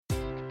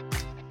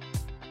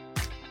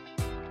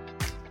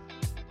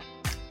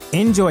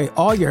Enjoy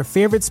all your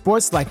favorite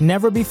sports like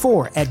never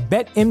before at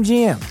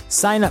BetMGM.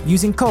 Sign up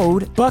using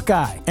code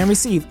Buckeye and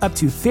receive up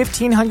to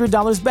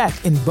 $1,500 back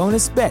in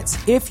bonus bets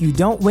if you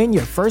don't win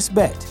your first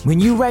bet. When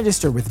you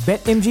register with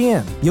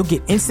BetMGM, you'll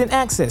get instant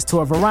access to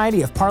a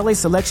variety of parlay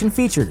selection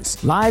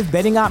features, live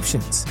betting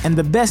options, and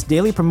the best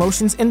daily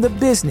promotions in the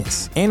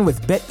business. And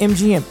with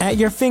BetMGM at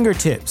your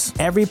fingertips,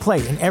 every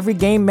play and every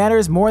game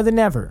matters more than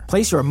ever.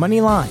 Place your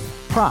money line,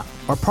 prop,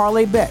 or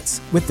parlay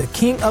bets with the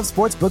king of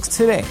sportsbooks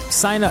today.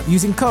 Sign up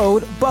using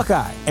code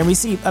Buckeye and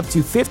receive up to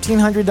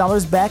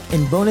 $1,500 back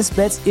in bonus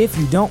bets if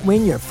you don't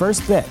win your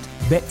first bet.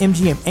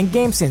 BetMGM and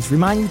GameSense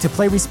remind you to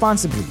play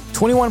responsibly.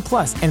 21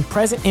 plus and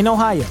present in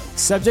Ohio,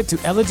 subject to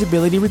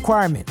eligibility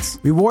requirements.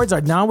 Rewards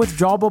are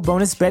non-withdrawable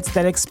bonus bets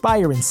that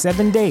expire in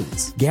 7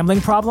 days. Gambling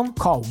problem?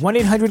 Call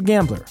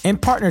 1-800-GAMBLER. In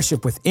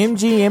partnership with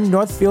MGM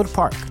Northfield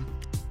Park.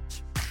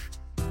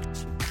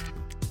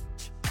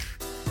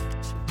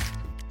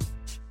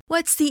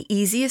 What's the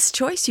easiest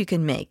choice you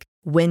can make?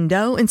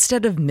 Window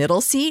instead of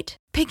middle seat?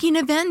 Picking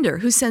a vendor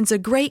who sends a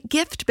great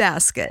gift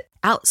basket?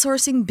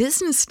 Outsourcing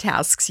business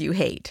tasks you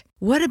hate?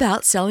 What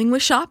about selling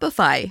with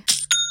Shopify?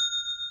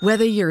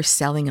 Whether you're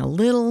selling a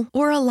little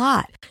or a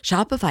lot,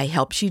 Shopify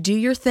helps you do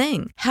your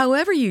thing,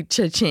 however you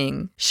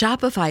cha-ching.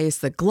 Shopify is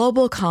the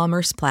global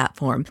commerce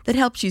platform that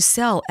helps you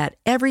sell at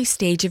every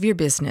stage of your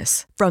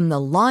business. From the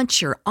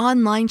launch your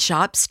online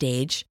shop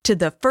stage to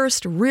the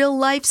first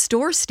real-life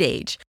store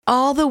stage,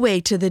 all the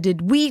way to the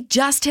did we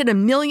just hit a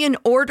million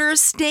orders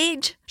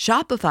stage?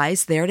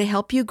 Shopify's there to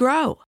help you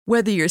grow.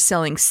 Whether you're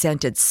selling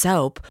scented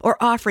soap or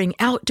offering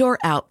outdoor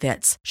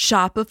outfits,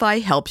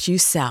 Shopify helps you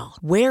sell.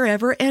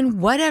 Wherever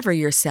and whatever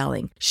you're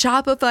selling,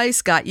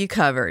 Shopify's got you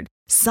covered.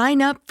 Sign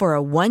up for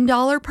a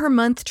 $1 per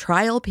month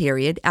trial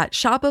period at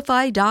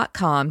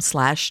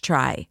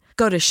shopify.com/try.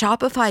 Go to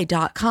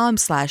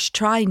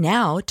shopify.com/try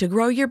now to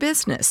grow your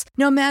business,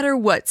 no matter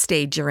what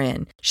stage you're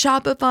in.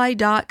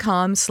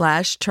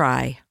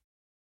 Shopify.com/try.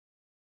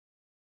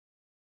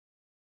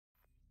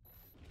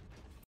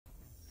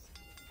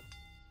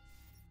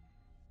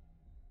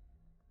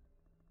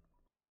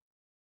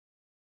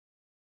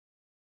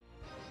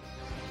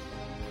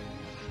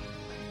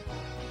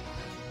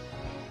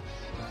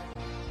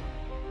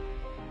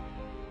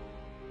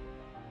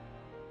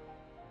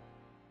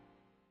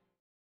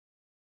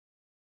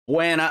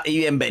 Buenas y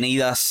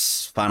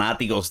bienvenidas,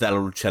 fanáticos de la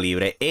lucha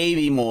libre.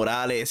 Avi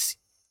Morales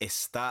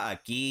está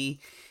aquí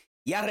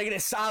y ha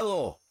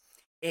regresado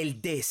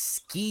el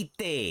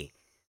Desquite,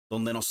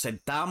 donde nos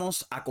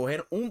sentamos a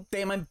coger un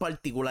tema en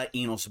particular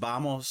y nos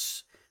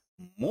vamos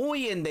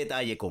muy en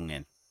detalle con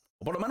él.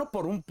 O por lo menos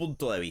por un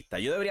punto de vista.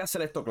 Yo debería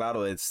hacer esto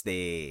claro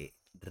desde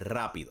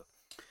rápido.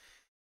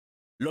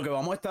 Lo que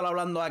vamos a estar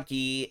hablando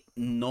aquí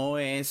no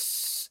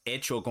es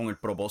hecho con el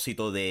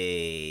propósito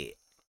de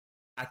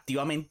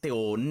activamente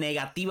o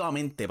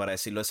negativamente, para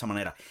decirlo de esa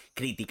manera,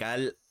 criticar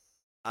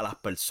a las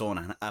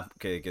personas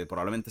que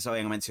probablemente se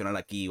vayan a mencionar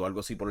aquí o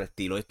algo así por el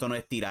estilo. Esto no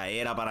es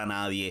tiraera para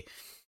nadie.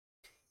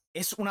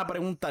 Es una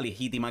pregunta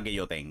legítima que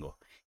yo tengo.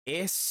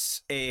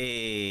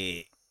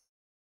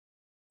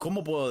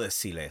 ¿Cómo puedo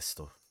decirle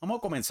esto? Vamos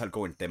a comenzar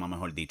con el tema,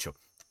 mejor dicho,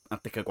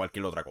 antes que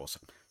cualquier otra cosa.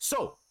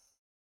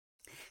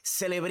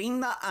 ¿Se le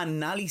brinda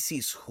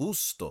análisis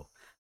justo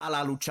a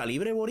la lucha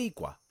libre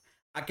boricua?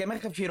 ¿A qué me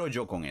refiero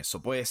yo con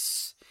eso?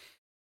 Pues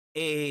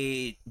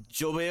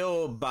yo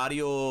veo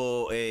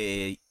varios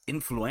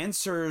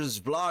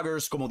influencers,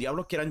 bloggers, como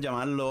diablos quieran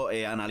llamarlo,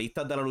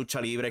 analistas de la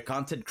lucha libre,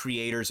 content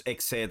creators,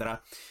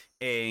 etc.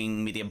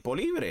 en mi tiempo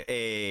libre.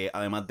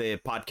 Además de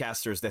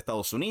podcasters de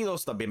Estados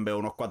Unidos, también veo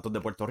unos cuantos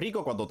de Puerto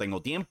Rico cuando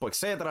tengo tiempo,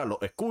 etc.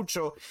 Los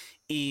escucho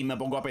y me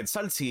pongo a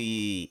pensar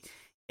si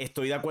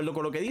estoy de acuerdo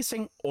con lo que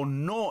dicen o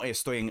no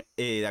estoy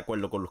de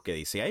acuerdo con lo que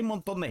dicen. Hay un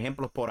montón de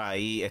ejemplos por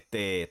ahí.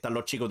 Están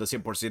los chicos de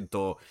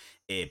 100%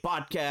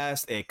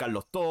 Podcast,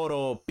 Carlos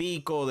Toro,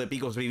 Pico de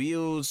Picos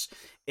Reviews,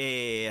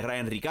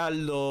 Ryan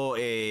Ricardo,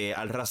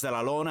 Al Ras de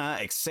la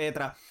Lona,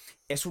 etc.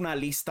 Es una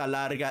lista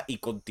larga y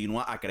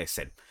continúa a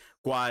crecer.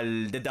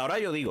 Desde ahora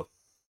yo digo,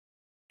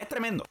 es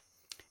tremendo.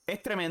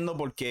 Es tremendo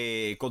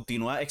porque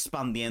continúa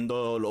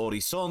expandiendo los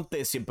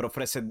horizontes, siempre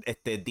ofrece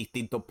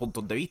distintos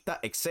puntos de vista,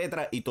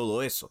 etcétera, y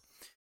todo eso.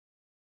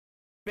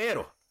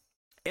 Pero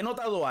he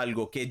notado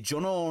algo que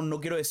yo no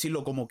quiero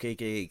decirlo como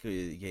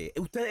que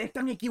ustedes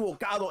están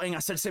equivocados en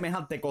hacer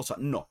semejante cosa.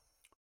 No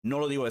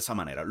lo digo de esa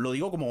manera. Lo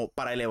digo como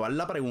para elevar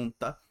la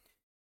pregunta.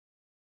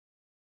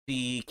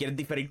 Si quieres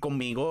diferir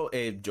conmigo,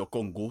 yo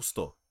con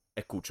gusto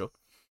escucho.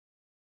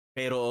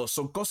 Pero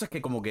son cosas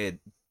que como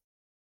que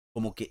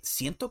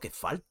siento que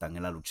faltan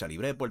en la lucha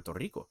libre de Puerto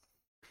Rico.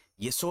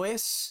 Y eso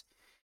es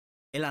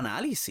el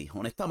análisis,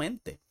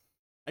 honestamente.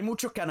 Hay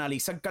muchos que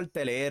analizan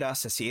carteleras,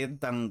 se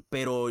sientan,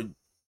 pero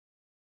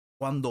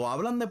cuando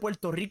hablan de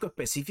Puerto Rico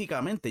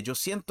específicamente, yo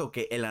siento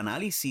que el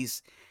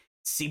análisis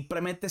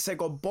simplemente se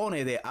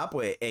compone de,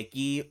 pues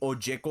X o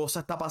Y cosa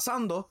está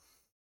pasando.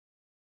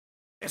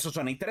 Eso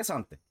suena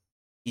interesante.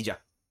 Y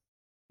ya.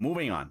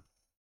 Moving on.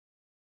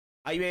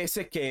 Hay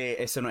veces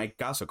que ese no es el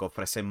caso, que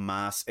ofrecen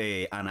más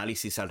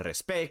análisis al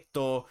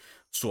respecto,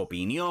 su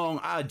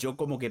opinión. Yo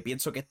como que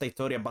pienso que esta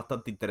historia es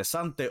bastante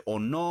interesante o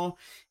no.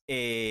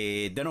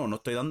 De nuevo, no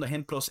estoy dando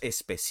ejemplos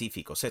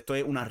específicos. Esto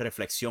es una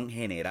reflexión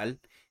general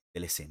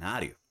del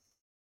escenario.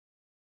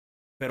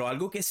 Pero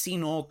algo que sí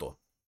noto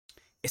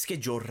es que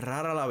yo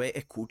rara la vez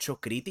escucho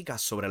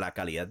críticas sobre la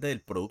calidad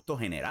del producto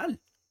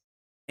general.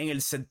 En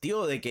el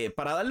sentido de que,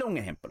 para darle un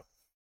ejemplo,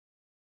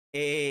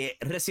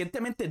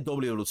 recientemente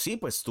WLC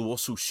pues tuvo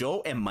su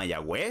show en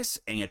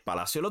Mayagüez, en el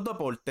Palacio de los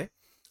Deportes,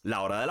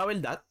 la hora de la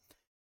verdad.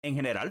 En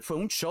general fue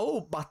un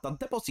show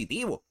bastante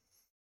positivo.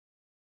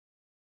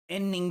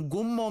 En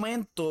ningún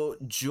momento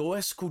yo he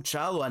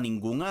escuchado a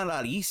ningún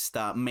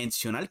analista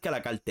mencionar que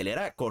la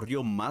cartelera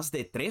corrió más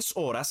de 3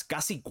 horas,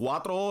 casi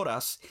 4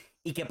 horas,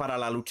 y que para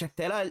la lucha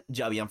estelar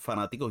ya habían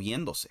fanáticos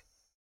yéndose.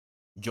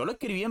 Yo lo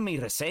escribí en mi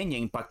reseña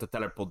en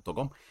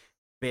impactoestelar.com,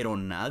 pero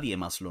nadie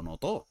más lo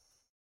notó.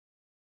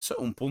 Eso es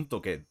un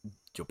punto que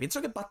yo pienso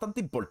que es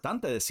bastante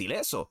importante decir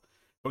eso.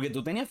 Porque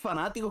tú tenías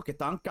fanáticos que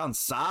estaban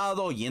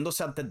cansados,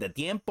 yéndose antes de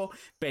tiempo,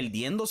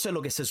 perdiéndose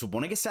lo que se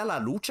supone que sea la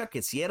lucha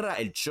que cierra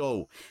el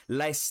show.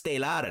 La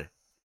estelar,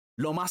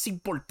 lo más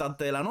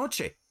importante de la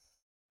noche.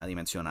 Nadie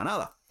menciona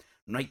nada.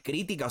 No hay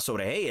críticas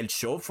sobre, hey, el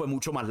show fue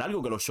mucho más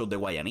largo que los shows de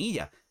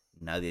Guayanilla.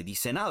 Nadie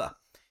dice nada.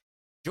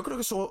 Yo creo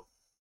que eso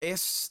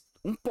es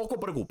un poco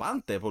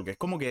preocupante, porque es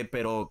como que,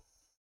 pero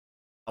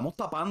estamos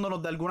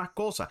tapándonos de algunas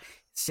cosas.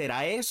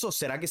 ¿Será eso?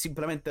 ¿Será que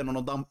simplemente no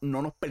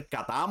nos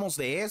percatamos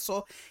de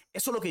eso?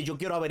 Eso es lo que yo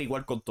quiero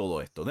averiguar con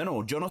todo esto. De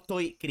nuevo, yo no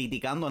estoy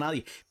criticando a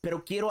nadie,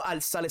 pero quiero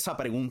alzar esa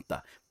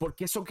pregunta. ¿Por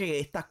qué eso que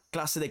esta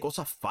clase de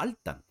cosas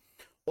faltan?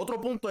 Otro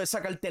punto de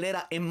esa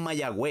cartelera en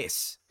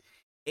Mayagüez.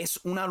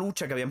 Es una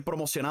lucha que habían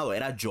promocionado.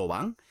 Era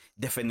Jovan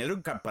defendiendo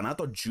el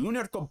campeonato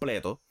junior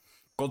completo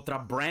contra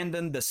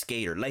Brandon the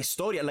Skater. La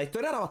historia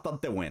era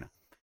bastante buena.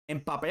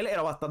 En papel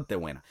era bastante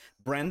buena.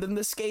 Brandon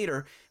the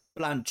Skater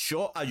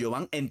planchó a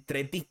Jovan en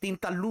 3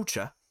 distintas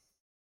luchas.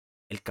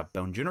 El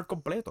campeón junior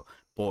completo.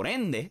 Por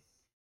ende,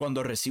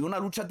 cuando recibe una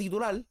lucha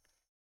titular,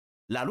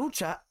 la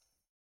lucha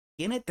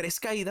tiene 3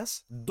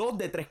 caídas, 2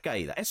 de 3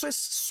 caídas. Eso es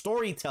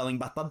storytelling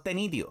bastante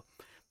nítido.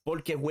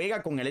 Porque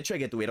juega con el hecho de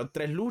que tuvieron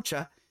 3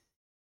 luchas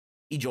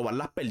y Jovan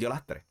las perdió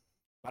las 3.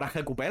 Para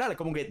recuperar, es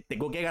como que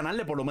tengo que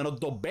ganarle por lo menos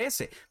 2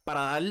 veces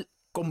para dar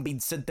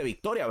convincente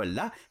victoria,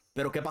 ¿verdad?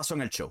 Pero ¿qué pasó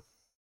en el show?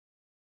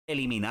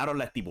 Eliminaron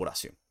la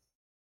estipulación.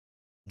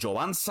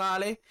 Jovan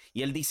sale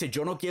y él dice,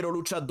 yo no quiero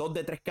luchar 2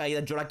 de 3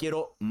 caídas, yo la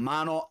quiero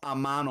mano a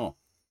mano.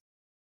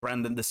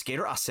 Brandon the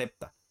Skater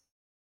acepta.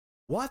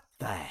 What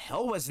the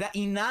hell was that?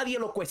 Y nadie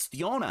lo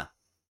cuestiona.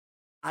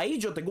 Ahí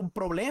yo tengo un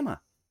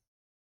problema.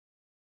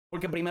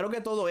 Porque primero que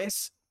todo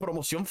es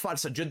promoción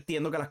falsa. Yo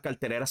entiendo que las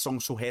carteleras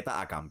son sujetas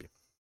a cambio.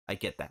 I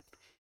get that.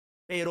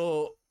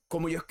 Pero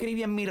como yo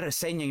escribí en mi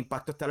reseña en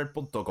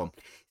impactoestelar.com,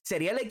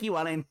 sería el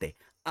equivalente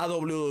a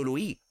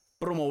WWE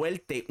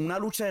promoverte una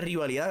lucha de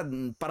rivalidad.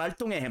 Para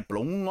darte un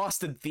ejemplo, un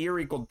Austin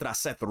Theory contra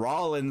Seth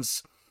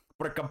Rollins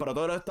por el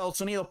campeonato de los Estados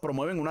Unidos,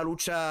 promueven una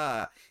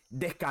lucha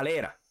de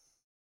escalera.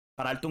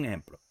 Para darte un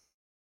ejemplo.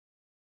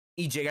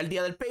 Y llega el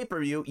día del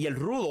pay-per-view y el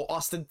rudo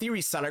Austin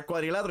Theory sale al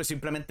cuadrilátero y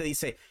simplemente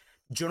dice,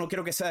 yo no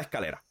quiero que sea de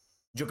escalera,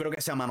 yo quiero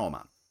que sea mano a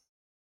mano.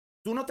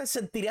 ¿Tú no te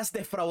sentirías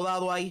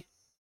defraudado ahí?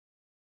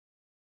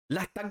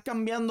 La están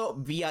cambiando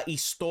vía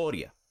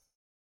historia.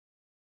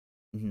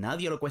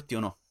 Nadie lo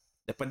cuestionó.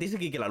 Después dice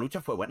que la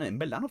lucha fue buena. En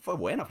verdad no fue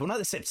buena. Fue una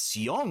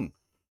decepción.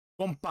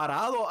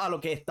 Comparado a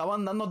lo que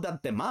estaban dando de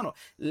antemano.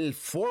 El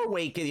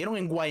 4-way que dieron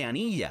en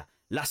Guayanilla.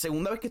 La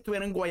segunda vez que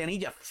estuvieron en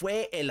Guayanilla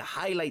fue el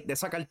highlight de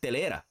esa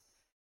cartelera.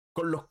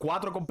 Con los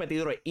 4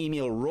 competidores.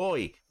 Emil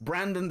Roy,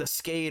 Brandon the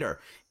Skater,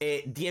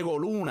 Diego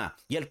Luna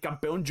y el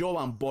campeón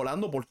Jovan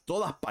volando por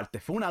todas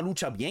partes. Fue una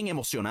lucha bien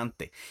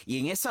emocionante. Y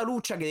en esa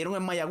lucha que dieron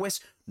en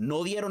Mayagüez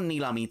no dieron ni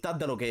la mitad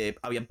de lo que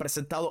habían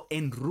presentado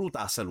en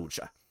ruta a esa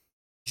lucha.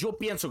 Yo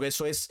pienso que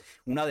eso es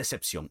una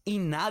decepción. Y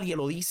nadie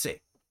lo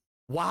dice.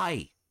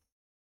 Why?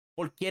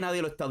 ¿Por qué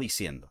nadie lo está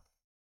diciendo?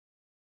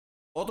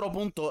 Otro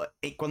punto,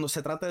 cuando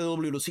se trata de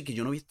WLC, que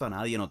yo no he visto a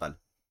nadie notar,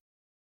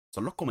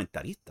 son los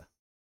comentaristas.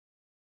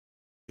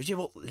 Yo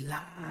llevo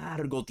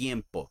largo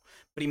tiempo.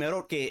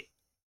 Primero que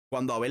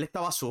cuando Abel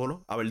estaba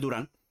solo, Abel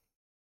Durán,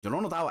 yo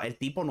lo notaba, el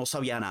tipo no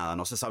sabía nada,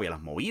 no se sabía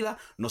las movidas,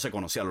 no se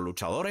conocía a los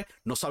luchadores,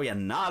 no sabía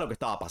nada de lo que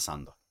estaba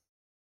pasando.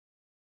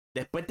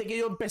 Después de que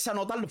yo empecé a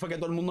notarlo fue que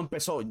todo el mundo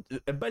empezó,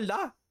 es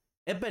verdad,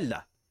 es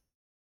verdad.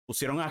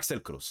 Pusieron a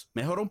Axel Cruz,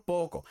 mejoró un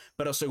poco,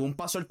 pero según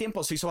pasó el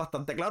tiempo se hizo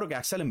bastante claro que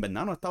Axel en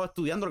verdad no estaba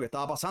estudiando lo que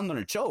estaba pasando en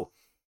el show.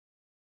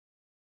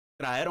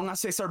 Trajeron a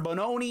Cesar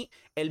Bononi,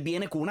 él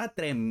viene con una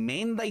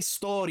tremenda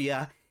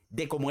historia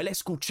de cómo él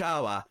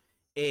escuchaba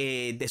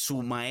de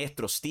su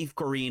maestro Steve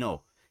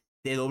Corino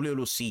de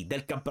WLC,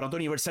 del campeonato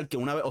universal que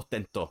una vez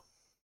ostentó.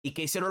 ¿Y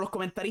qué hicieron los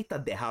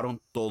comentaristas?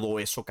 Dejaron todo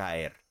eso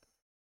caer.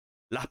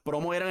 Las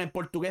promos eran en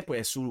portugués,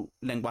 pues es su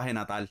lenguaje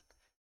natal.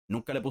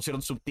 Nunca le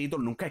pusieron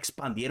subtítulos, nunca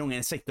expandieron en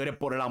esa historia.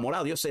 Por el amor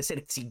a Dios, es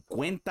el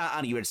 50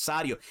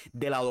 aniversario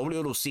de la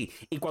WLC.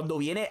 Y cuando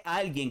viene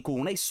alguien con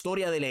una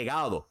historia de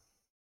legado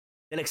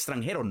del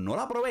extranjero no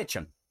la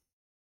aprovechan,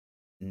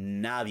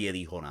 nadie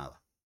dijo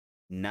nada.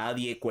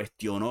 Nadie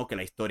cuestionó que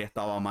la historia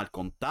estaba mal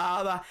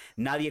contada.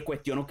 Nadie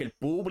cuestionó que el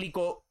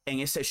público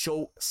en ese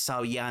show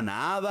sabía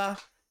nada.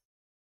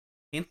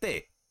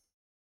 Gente,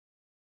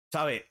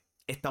 ¿sabe?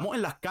 Estamos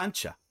en las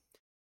canchas.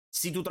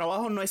 Si tu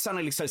trabajo no es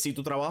analizar, si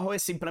tu trabajo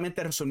es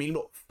simplemente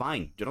resumirlo,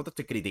 fine. Yo no te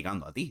estoy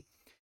criticando a ti.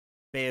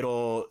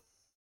 Pero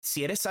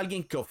si eres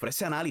alguien que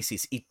ofrece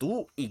análisis y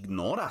tú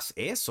ignoras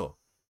eso,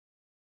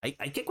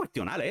 hay que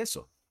cuestionar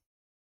eso.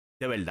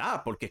 De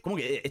verdad, porque es como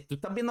que tú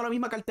estás viendo la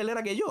misma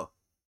cartelera que yo.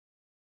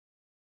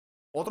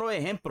 Otros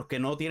ejemplos que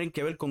no tienen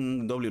que ver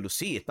con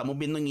WLC. Estamos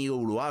viendo en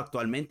IWA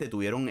actualmente.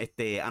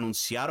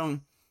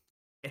 Anunciaron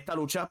esta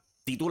lucha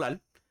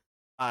titular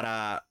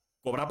para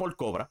Cobra por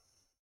Cobra,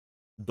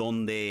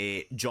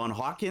 donde John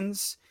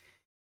Hawkins,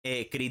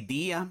 Chris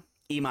Díaz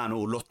y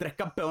Manu, los tres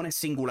campeones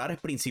singulares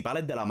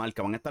principales de la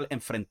marca, van a estar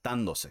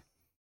enfrentándose.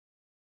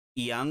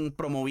 Y han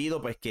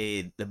promovido pues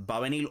que va a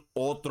venir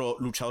otro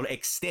luchador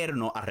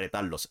externo a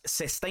retarlos.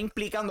 Se está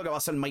implicando que va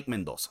a ser Mike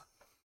Mendoza.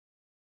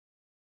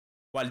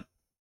 Cual,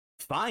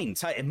 fine,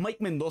 ¿sabes? Es Mike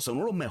Mendoza,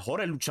 uno de los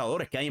mejores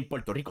luchadores que hay en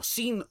Puerto Rico,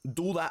 sin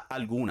duda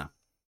alguna.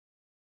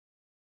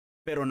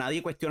 Pero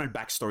nadie cuestiona el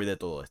backstory de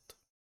todo esto.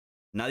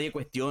 Nadie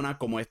cuestiona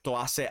cómo esto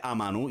hace a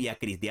Manu y a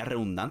Chris Díaz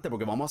redundante,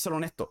 porque vamos a ser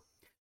honestos,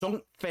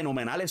 son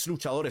fenomenales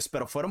luchadores,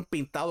 pero fueron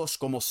pintados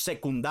como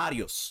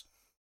secundarios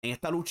en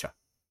esta lucha.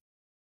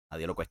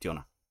 Nadie lo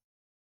cuestiona.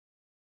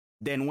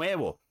 De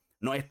nuevo,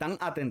 nos están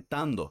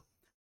atentando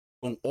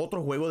con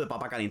otro juego de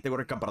papa caliente con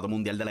el campeonato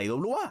mundial de la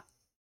IWA.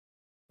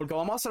 Porque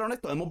vamos a ser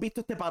honestos, hemos visto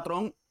este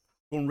patrón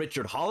con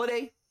Richard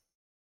Holiday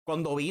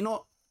cuando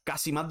vino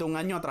casi más de un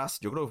año atrás.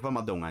 Yo creo que fue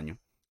más de un año.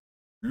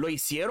 Lo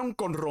hicieron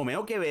con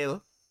Romeo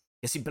Quevedo,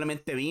 que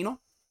simplemente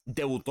vino,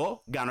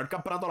 debutó, ganó el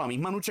campeonato la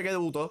misma noche que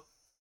debutó.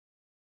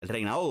 El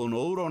reinado no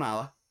duró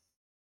nada.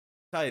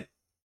 ¿Sabes?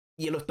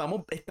 Y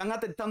están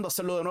atentando a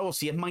hacerlo de nuevo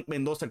si es Mike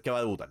Mendoza el que va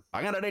a debutar. Va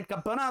a ganar el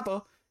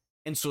campeonato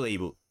en su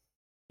debut.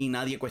 Y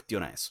nadie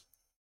cuestiona eso.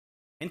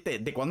 Gente,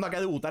 ¿de cuándo acá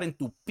debutar en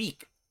tu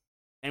peak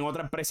en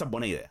otra empresa es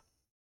buena idea?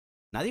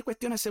 Nadie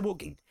cuestiona ese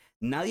booking.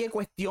 Nadie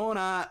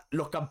cuestiona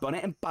los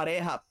campeones en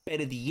pareja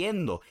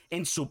perdiendo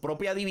en su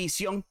propia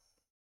división.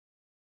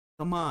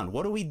 Come on,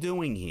 what are we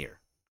doing here?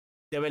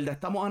 ¿De verdad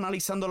estamos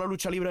analizando la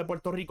lucha libre de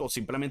Puerto Rico o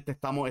simplemente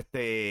estamos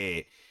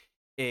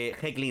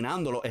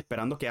reclinándolo,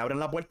 esperando que abran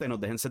la puerta y nos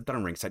dejen sentar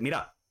en ringside?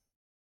 Mira,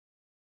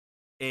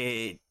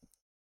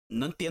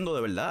 no entiendo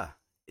de verdad.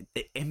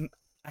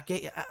 ¿A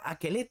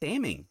qué le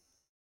temen?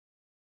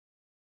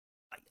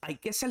 Hay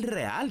que ser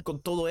real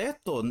con todo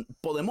esto.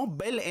 Podemos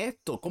ver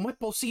esto. ¿Cómo es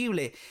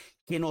posible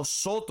que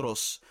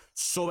nosotros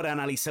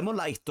sobreanalicemos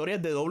las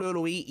historias de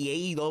WWE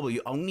y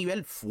AEW a un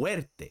nivel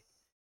fuerte?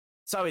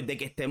 ¿Sabes? De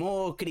que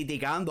estemos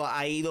criticando a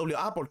AEW.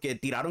 Porque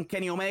tiraron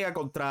Kenny Omega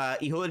contra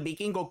Hijo del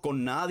Vikingo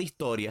con nada de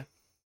historia.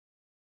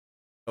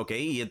 Ok,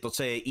 y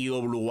entonces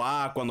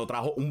IWA cuando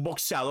trajo un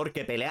boxeador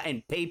que pelea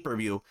en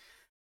pay-per-view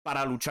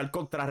para luchar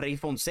contra Rey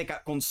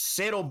Fonseca con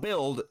cero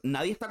build,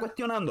 nadie está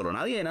cuestionándolo,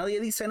 nadie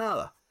dice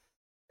nada.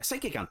 Eso hay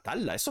que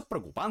cantarla, eso es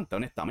preocupante,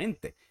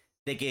 honestamente.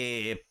 De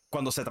que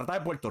cuando se trata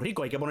de Puerto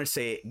Rico hay que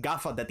ponerse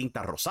gafas de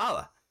tinta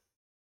rosada.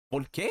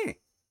 ¿Por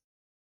qué?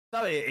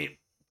 ¿Sabes?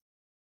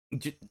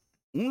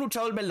 Un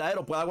luchador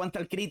verdadero puede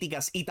aguantar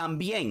críticas y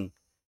también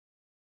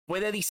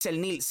puede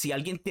discernir si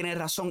alguien tiene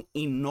razón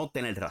y no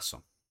tener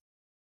razón.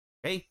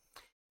 ¿Ok?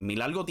 Mi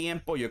largo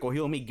tiempo yo he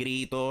cogido mis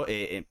gritos,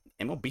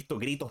 hemos visto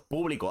gritos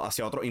públicos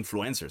hacia otros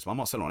influencers,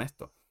 vamos a ser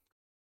honestos.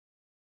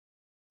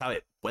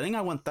 ¿Sabes? Pueden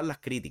aguantar las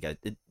críticas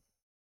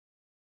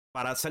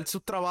para hacer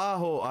su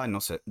trabajo. Ay, no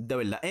sé, de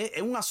verdad,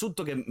 es un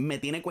asunto que me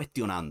tiene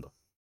cuestionando.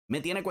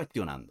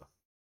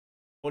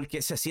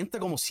 Porque se siente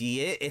como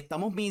si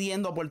estamos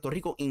midiendo a Puerto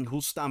Rico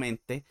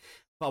injustamente,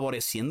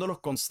 favoreciéndolos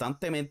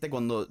constantemente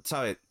cuando,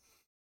 ¿sabes?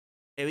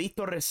 He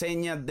visto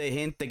reseñas de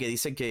gente que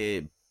dice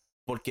que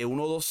porque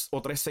 1, 2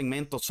 o 3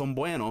 segmentos son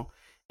buenos,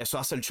 eso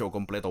hace el show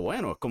completo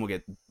bueno. Es como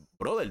que,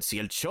 brother, si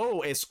el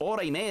show es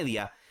hora y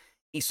media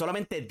y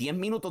solamente 10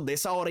 minutos de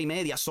esa hora y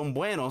media son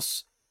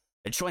buenos,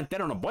 el show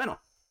entero no es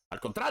bueno. Al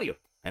contrario,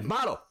 es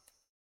malo.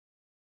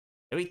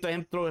 He visto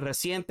ejemplos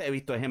recientes, he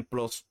visto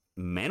ejemplos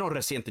menos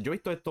recientes. Yo he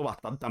visto esto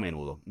bastante a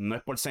menudo. No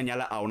es por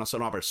señalar a una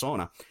sola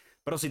persona,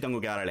 pero sí tengo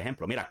que dar el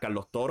ejemplo. Mira,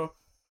 Carlos Toro,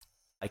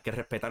 hay que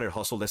respetar el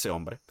hustle de ese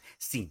hombre,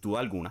 sin duda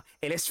alguna.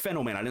 Él es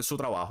fenomenal en su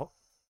trabajo,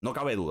 no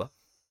cabe duda.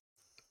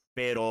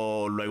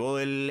 Pero luego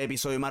del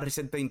episodio más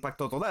reciente de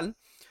Impacto Total,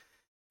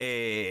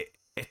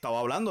 estaba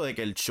hablando de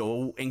que el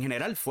show en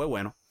general fue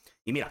bueno.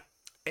 Y mira,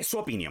 es su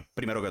opinión,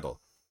 primero que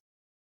todo.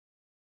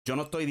 Yo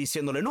no estoy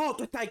diciéndole, no,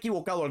 tú estás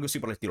equivocado o algo así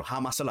por el estilo.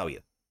 Jamás en la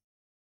vida.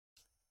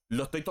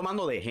 Lo estoy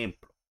tomando de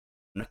ejemplo.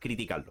 No es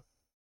criticarlo.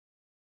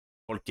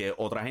 Porque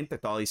otra gente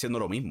estaba diciendo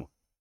lo mismo.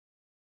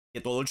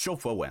 Que todo el show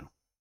fue bueno.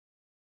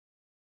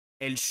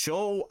 El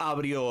show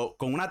abrió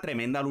con una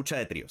tremenda lucha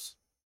de tríos.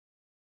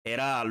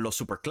 Era los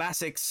Super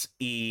Classics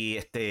y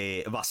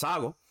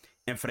Basago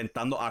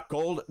enfrentando a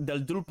Cold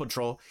del Doom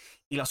Patrol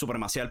y la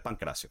supremacía del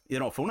Pancracio. Y de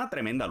nuevo, fue una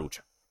tremenda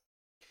lucha.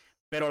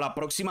 Pero la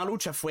próxima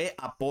lucha fue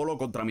Apolo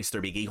contra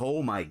Mr. Big. Y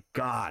oh my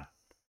God.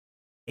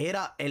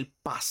 Era el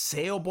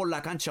paseo por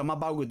la cancha más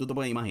bajo que tú te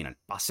puedes imaginar.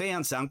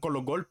 Pasean, se dan con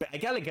los golpes. Hay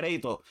que darle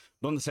crédito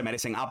donde se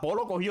merecen.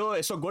 Apolo cogió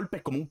esos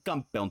golpes como un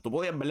campeón. Tú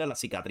podías verle las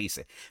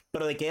cicatrices.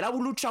 Pero de que era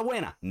una lucha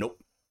buena, no.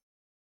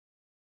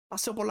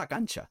 Paseo por la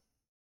cancha.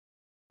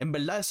 En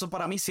verdad, eso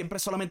para mí siempre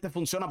solamente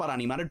funciona para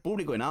animar al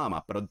público y nada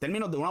más. Pero en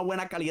términos de una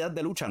buena calidad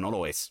de lucha, no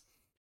lo es.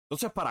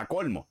 Entonces, para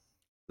colmo,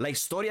 la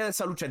historia de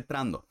esa lucha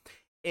entrando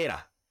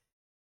era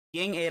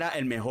quién era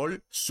el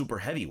mejor super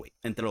heavyweight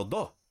entre los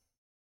dos.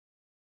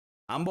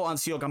 Ambos han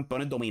sido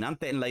campeones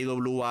dominantes en la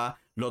IWA.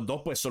 Los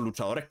dos pues son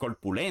luchadores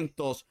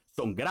corpulentos,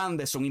 son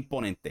grandes, son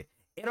imponentes.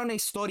 Era una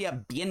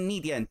historia bien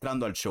nítida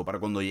entrando al show. Pero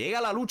cuando llega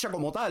la lucha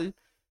como tal,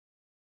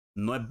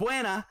 no es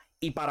buena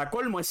y para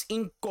colmo es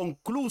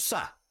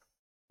inconclusa.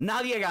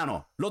 Nadie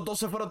ganó. Los dos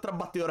se fueron tras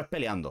bastidores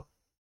peleando.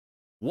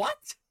 ¿What?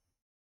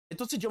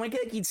 Entonces yo me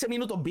quedé 15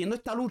 minutos viendo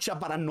esta lucha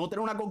para no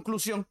tener una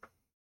conclusión.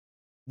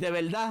 De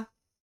verdad,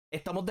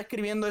 estamos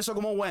describiendo eso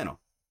como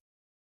bueno.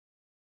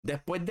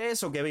 Después de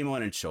eso, ¿qué vimos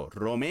en el show?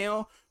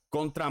 Romeo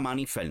contra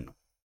Maniferno.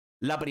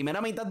 La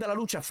primera mitad de la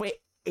lucha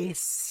fue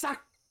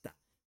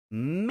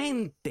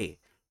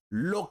exactamente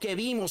lo que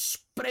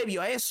vimos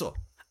previo a eso.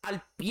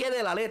 Al pie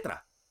de la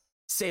letra.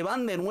 Se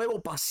van de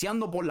nuevo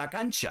paseando por la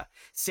cancha.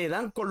 Se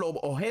dan con los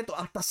objetos.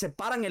 Hasta se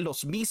paran en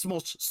los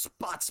mismos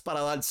spots para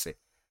darse.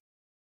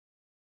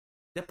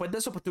 Después de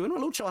eso, pues tuvieron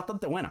una lucha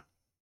bastante buena.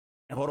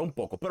 Mejoró un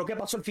poco. ¿Pero qué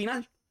pasó al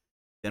final?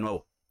 De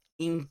nuevo,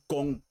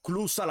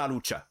 inconclusa la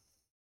lucha.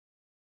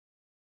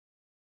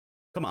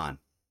 Come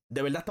on.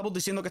 ¿De verdad estamos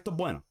diciendo que esto es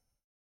bueno?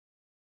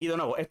 Y de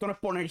nuevo, esto no es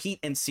poner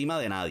hit encima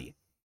de nadie.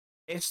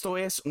 Esto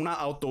es una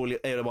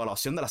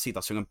autoevaluación de la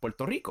situación en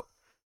Puerto Rico.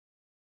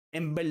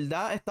 ¿En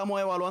verdad estamos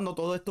evaluando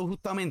todo esto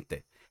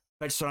justamente?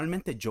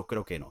 Personalmente, yo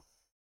creo que no.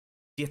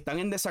 Si están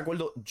en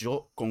desacuerdo,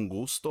 yo con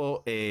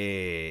gusto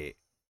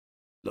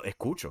lo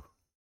escucho.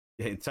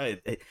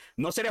 ¿Sabes?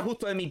 No sería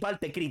justo de mi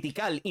parte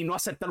criticar y no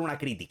aceptar una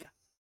crítica.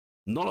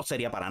 No lo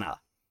sería para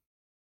nada.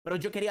 Pero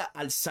yo quería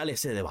alzar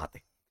ese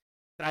debate.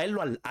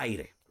 Traerlo al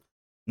aire.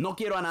 No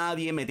quiero a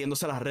nadie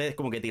metiéndose a las redes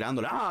como que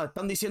tirándole.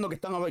 Están diciendo que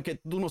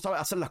tú no sabes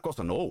hacer las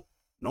cosas. No,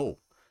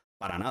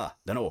 para nada.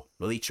 De nuevo,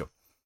 lo dicho.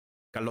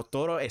 Carlos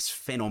Toro es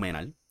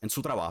fenomenal en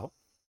su trabajo.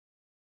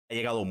 Ha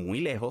llegado muy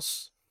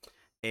lejos.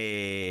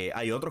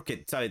 Hay otros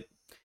que, ¿sabes?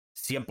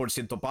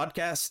 100%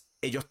 podcast.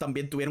 Ellos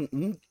también tuvieron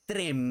un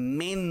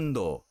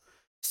tremendo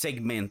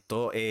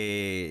segmento.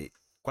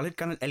 ¿Cuál es el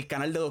canal? El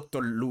canal de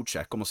Doctor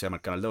Lucha, es como se llama,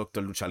 el canal de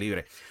Doctor Lucha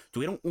Libre.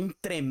 Tuvieron un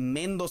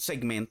tremendo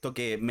segmento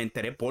que me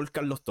enteré por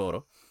Carlos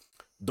Toro,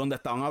 donde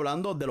estaban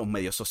hablando de los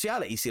medios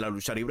sociales y si la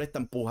lucha libre está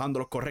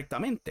empujándolos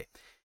correctamente.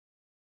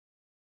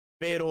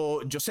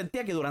 Pero yo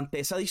sentía que durante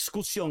esa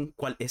discusión,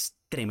 cual es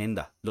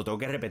tremenda, lo tengo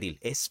que repetir,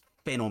 es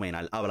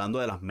fenomenal, hablando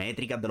de las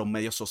métricas de los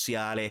medios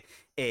sociales,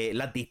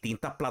 las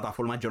distintas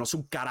plataformas. Yo no sé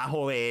un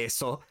carajo de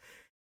eso,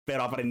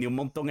 pero aprendí un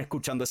montón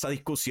escuchando esa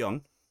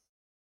discusión.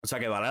 O sea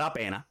que vale la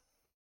pena.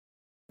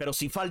 Pero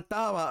sí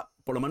faltaba,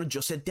 por lo menos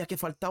yo sentía que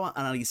faltaba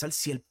analizar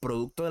si el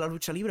producto de la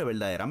lucha libre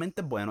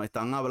verdaderamente es bueno.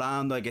 Estaban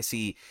hablando de que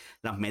si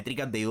las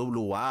métricas de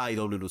IWA y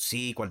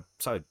WC,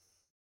 ¿sabes?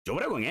 Yo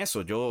brego en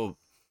eso. Yo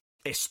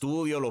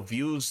estudio los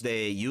views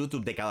de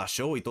YouTube de cada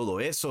show y todo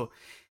eso.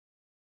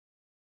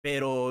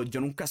 Pero yo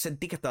nunca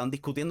sentí que estaban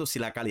discutiendo si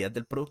la calidad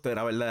del producto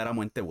era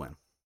verdaderamente bueno.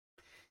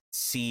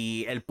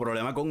 Si el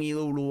problema con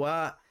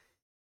IWA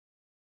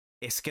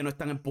es que no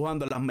están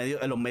empujando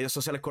en los medios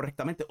sociales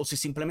correctamente, o si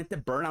simplemente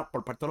burnout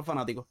por parte de los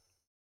fanáticos.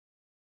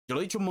 Yo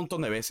lo he dicho un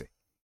montón de veces.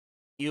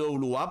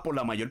 IWA, por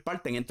la mayor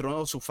parte, han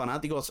entrenado a sus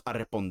fanáticos a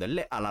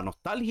responderle a la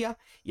nostalgia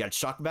y al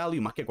shock value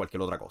más que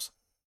cualquier otra cosa.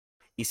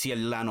 Y si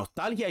la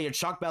nostalgia y el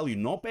shock value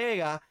no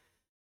pega,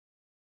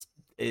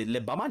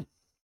 les va mal.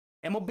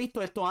 Hemos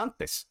visto esto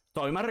antes.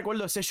 Todavía me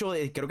recuerdo ese show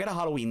de, creo que era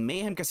Halloween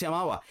Mayhem que se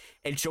llamaba.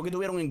 El show que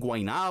tuvieron en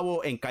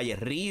Guaynabo, en Calle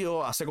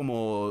Río, hace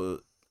como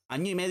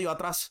año y medio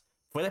atrás.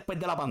 Fue después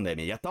de la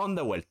pandemia, ya estaban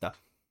de vuelta.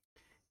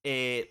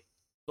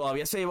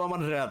 Todavía se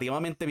llevaban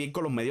relativamente bien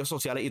con los medios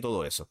sociales y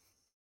todo eso.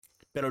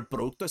 Pero el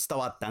producto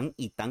estaba tan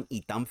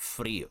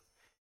frío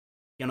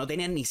que no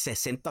tenían ni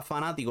 60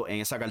 fanáticos en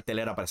esa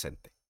cartelera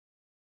presente.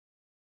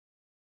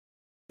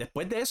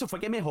 Después de eso fue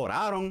que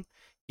mejoraron,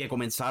 que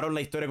comenzaron la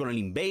historia con el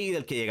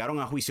Invader, que llegaron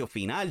a juicio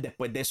final.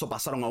 Después de eso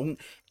pasaron a un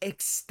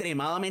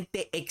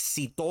extremadamente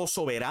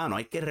exitoso verano.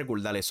 Hay que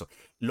recordar eso.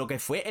 Lo que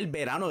fue el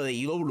verano de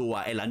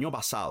IWA el año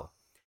pasado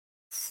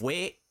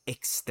fue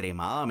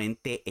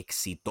extremadamente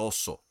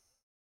exitoso.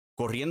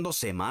 Corriendo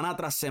semana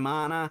tras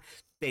semana.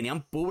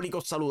 Tenían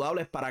públicos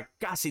saludables para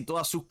casi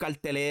todas sus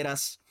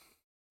carteleras.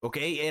 Ok,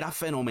 era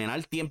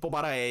fenomenal tiempo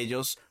para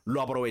ellos.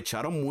 Lo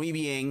aprovecharon muy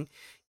bien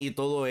y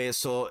todo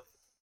eso.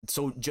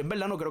 Yo en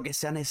verdad no creo que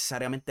sea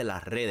necesariamente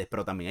las redes,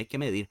 pero también hay que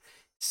medir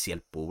si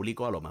el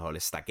público a lo mejor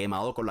está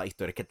quemado con las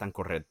historias que están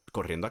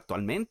corriendo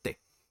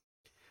actualmente.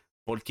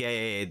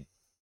 Porque,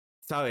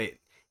 ¿sabes?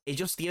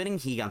 Ellos tienen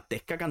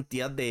gigantesca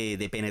cantidad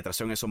de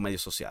penetración en esos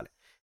medios sociales.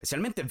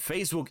 Especialmente en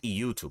Facebook y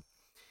YouTube.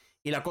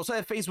 Y la cosa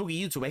de Facebook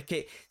y YouTube es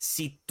que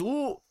si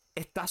tú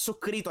estás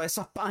suscrito a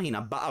esas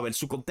páginas, vas a ver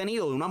su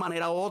contenido de una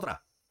manera u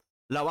otra.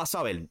 La vas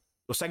a ver.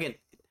 O sea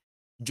que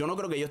yo no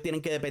creo que ellos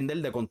tienen que depender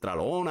de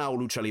Contralona o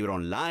Lucha Libre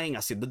Online,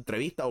 haciendo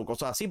entrevistas o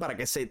cosas así para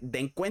que se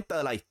den cuenta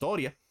de la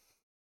historia.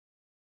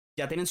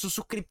 Ya tienen sus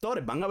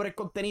suscriptores, van a ver el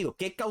contenido.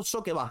 ¿Qué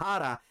causó que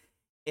bajara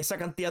esa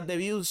cantidad de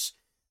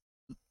views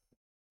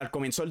al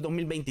comienzo del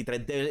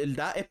 2023? ¿De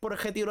verdad es por el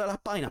retiro de las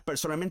páginas?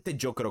 Personalmente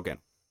yo creo que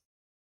no.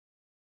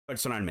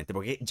 Personalmente,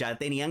 porque ya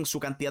tenían su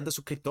cantidad de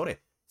suscriptores.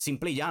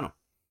 Simple y llano.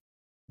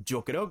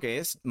 Yo creo que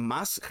es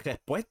más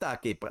respuesta a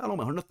que pues, a lo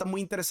mejor no están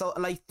muy interesados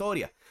en la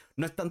historia,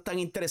 no están tan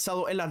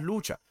interesados en las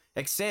luchas,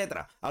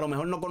 etcétera. A lo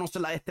mejor no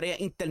conocen las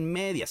estrellas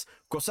intermedias,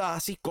 cosas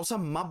así, cosas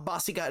más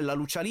básicas en la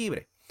lucha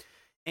libre.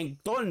 En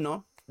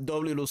torno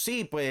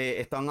WLC, pues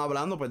están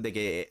hablando pues, de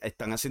que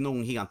están haciendo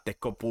un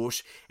gigantesco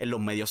push en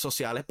los medios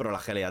sociales, pero la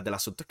realidad del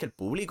asunto es que el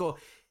público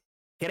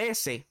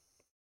crece,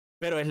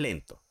 pero es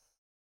lento.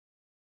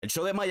 El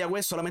show de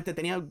Mayagüez solamente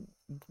tenía,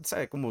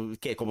 ¿sabes?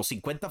 Como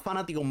 50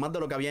 fanáticos más de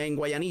lo que había en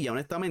Guayanilla,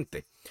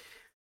 honestamente.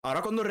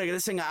 Ahora cuando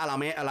regresen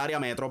al área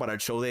metro para el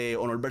show de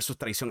Honor versus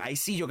Traición, ahí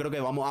sí yo creo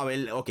que vamos a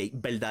ver, ok,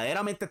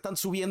 verdaderamente están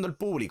subiendo el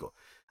público.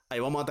 Ahí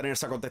vamos a tener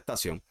esa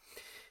contestación.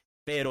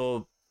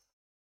 Pero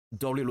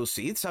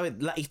WLC, ¿sabes?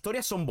 Las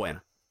historias son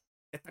buenas.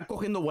 Están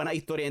cogiendo buenas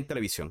historias en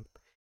televisión.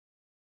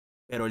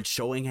 Pero el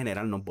show en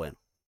general no es bueno.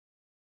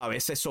 A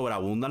veces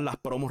sobreabundan las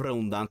promos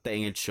redundantes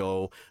en el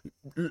show.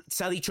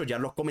 Se ha dicho ya,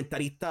 los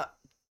comentaristas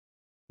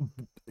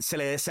se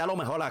le desea lo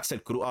mejor a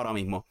Axel Cruz ahora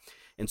mismo,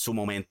 en su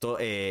momento,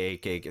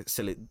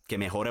 que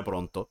mejore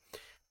pronto.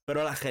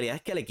 Pero la realidad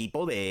es que el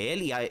equipo de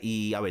él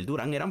y Abel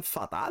Durán eran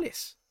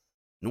fatales.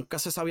 Nunca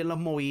se sabían las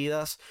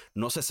movidas,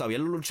 no se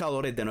sabían los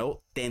luchadores. De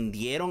nuevo,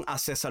 tendieron a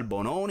César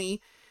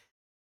Bononi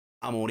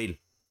a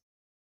morir.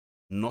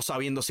 No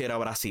sabiendo si era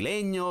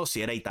brasileño,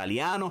 si era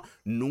italiano,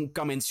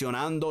 nunca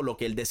mencionando lo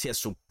que él decía en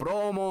su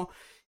promo.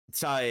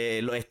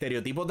 ¿Sabe? Los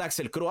estereotipos de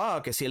Axel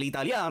Cruz, que si el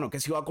italiano, que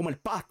si iba a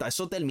comer pasta,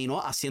 eso terminó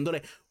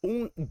haciéndole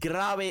un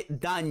grave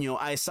daño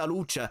a esa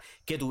lucha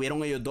que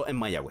tuvieron ellos dos en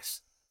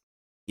Mayagüez.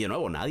 Y de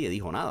nuevo, nadie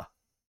dijo nada.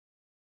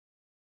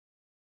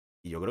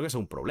 Y yo creo que eso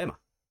es un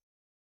problema.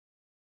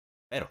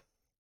 Pero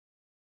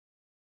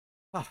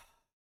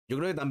yo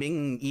creo que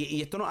también,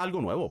 y esto no es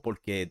algo nuevo,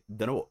 porque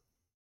de nuevo,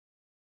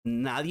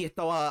 nadie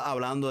estaba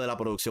hablando de la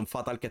producción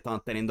fatal que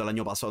estaban teniendo el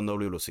año pasado en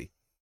WLC.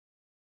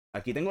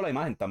 Aquí tengo la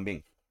imagen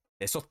también.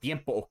 Esos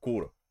tiempos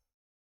oscuros.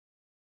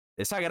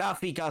 Esa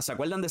gráfica, ¿se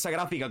acuerdan de esa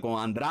gráfica con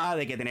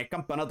Andrade que tenía el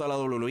campeonato de la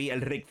WWE?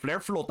 El Ric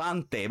Flair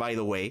flotante, by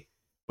the way.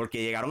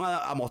 Porque llegaron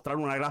a mostrar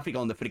una gráfica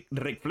donde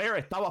Ric Flair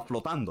estaba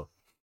flotando.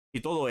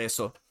 Y todo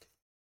eso.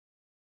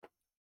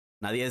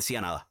 Nadie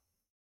decía nada.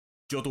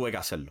 Yo tuve que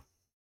hacerlo.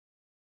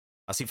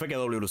 Así fue que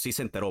WLC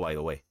se enteró, by the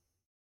way.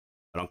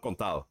 Me lo han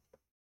contado.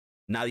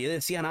 Nadie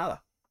decía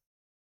nada.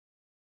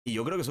 Y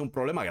yo creo que es un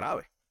problema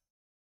grave.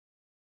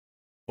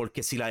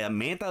 Porque si la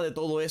meta de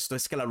todo esto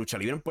es que la lucha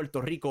libre en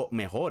Puerto Rico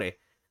mejore,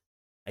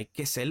 hay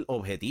que ser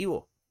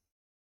objetivo.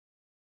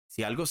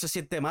 Si algo se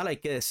siente mal, hay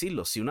que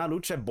decirlo. Si una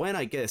lucha es buena,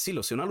 hay que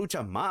decirlo. Si una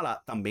lucha es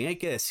mala, también hay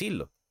que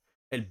decirlo.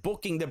 El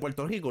booking de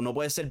Puerto Rico no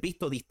puede ser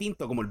visto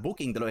distinto como el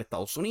booking de los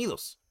Estados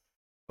Unidos.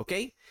 ¿Ok?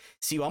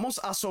 Si vamos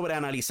a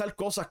sobreanalizar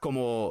cosas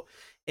como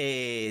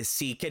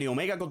si Kenny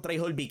Omega contra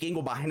Hijo del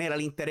Vikingo va a generar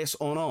interés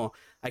o no,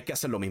 hay que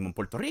hacer lo mismo en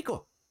Puerto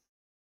Rico.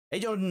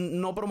 Ellos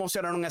no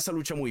promocionaron esa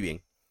lucha muy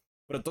bien.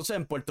 Pero entonces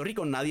en Puerto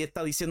Rico nadie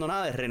está diciendo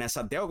nada de René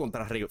Santiago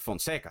contra Rey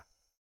Fonseca.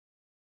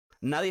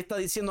 Nadie está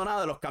diciendo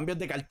nada de los cambios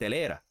de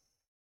cartelera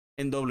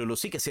en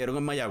WLC que se dieron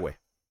en Mayagüez.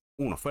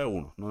 Fue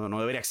uno. No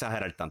debería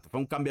exagerar tanto. Fue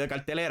un cambio de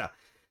cartelera.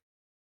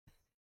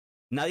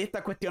 Nadie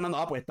está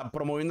cuestionando, pues están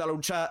promoviendo la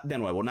lucha de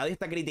nuevo. Nadie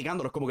está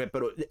criticándolos como que,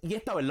 pero ¿y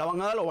esta vez la van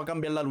a dar o va a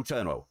cambiar la lucha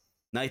de nuevo?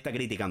 Nadie está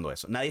criticando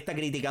eso. Nadie está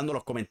criticando a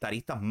los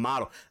comentaristas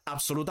malos,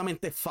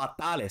 absolutamente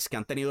fatales que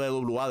han tenido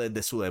EWA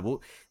desde su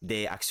debut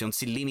de Acción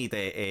Sin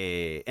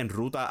Límite en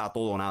ruta a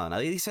todo o nada.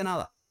 Nadie dice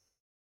nada.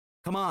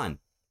 Come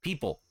on,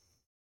 people.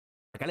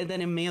 Acá le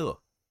tienen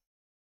miedo.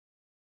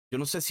 Yo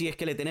no sé si es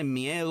que le tienen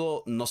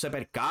miedo, no se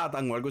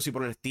percatan o algo así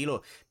por el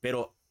estilo,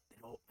 pero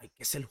hay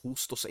que ser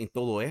justos en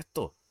todo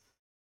esto.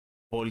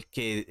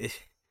 Porque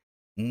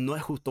no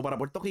es justo para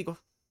Puerto Rico.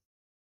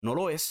 No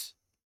lo es.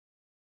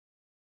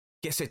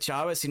 Que se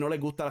chave si no les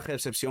gusta la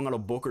recepción a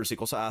los bookers y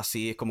cosas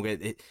así. Es como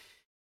que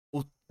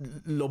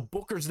los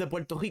bookers de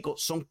Puerto Rico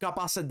son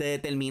capaces de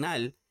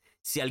determinar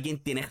si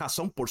alguien tiene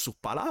razón por sus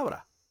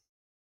palabras.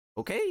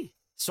 ¿Ok?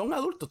 Son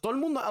adultos. Todo el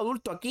mundo es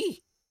adulto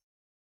aquí.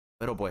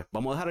 Pero pues,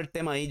 vamos a dejar el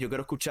tema ahí. Yo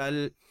quiero escuchar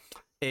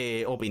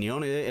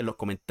opiniones en los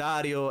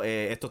comentarios.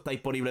 Esto está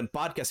disponible en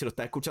podcast. Si lo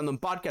estás escuchando en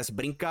podcast,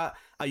 brinca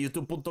a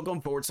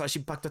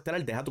youtube.com/Impacto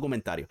Estelar. Deja tu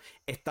comentario.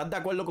 ¿Estás de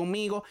acuerdo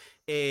conmigo?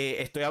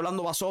 Estoy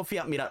hablando a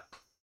Sofía. Mira,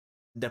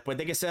 después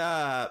de que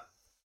sea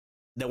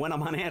de buena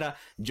manera,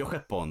 yo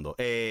respondo.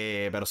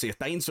 Pero si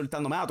estás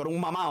insultándome, tú eres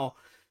un mamado,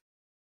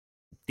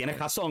 tienes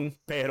razón,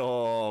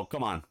 pero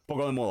come on,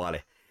 poco de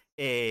modales.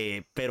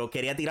 Pero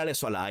quería tirar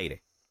eso al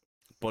aire,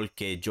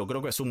 porque yo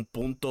creo que es un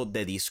punto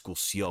de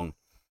discusión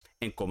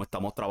en cómo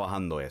estamos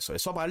trabajando eso.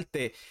 Eso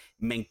aparte,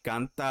 me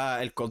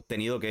encanta el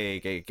contenido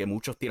que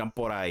muchos tiran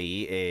por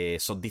ahí.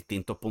 Son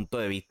distintos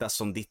puntos de vista,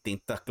 son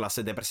distintas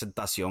clases de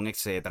presentación,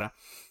 etcétera,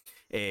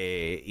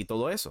 y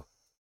todo eso.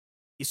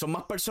 Y son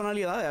más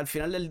personalidades al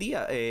final del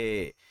día.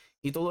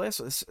 Y todo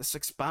eso se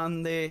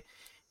expande.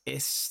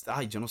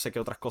 Yo no sé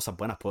qué otras cosas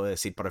buenas puedo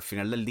decir, pero al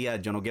final del día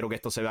yo no quiero que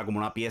esto se vea como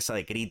una pieza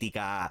de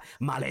crítica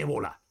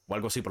malévola o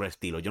algo así por el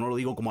estilo. Yo no lo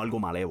digo como algo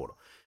malévolo.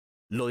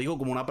 Lo digo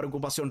como una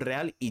preocupación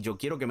real y yo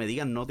quiero que me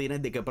digan, no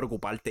tienes de qué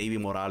preocuparte, Ivy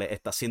Morales,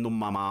 estás siendo un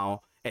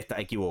mamao, estás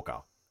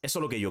equivocado. Eso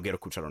es lo que yo quiero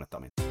escuchar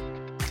honestamente.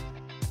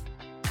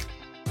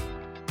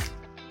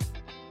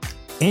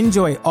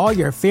 Enjoy all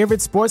your favorite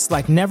sports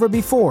like never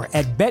before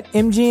at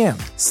BetMGM.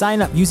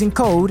 Sign up using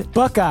code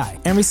Buckeye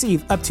and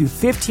receive up to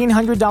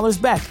 $1,500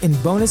 back in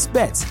bonus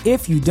bets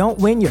if you don't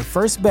win your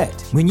first bet.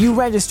 When you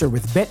register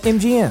with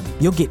BetMGM,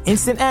 you'll get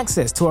instant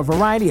access to a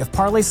variety of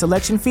parlay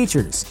selection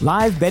features,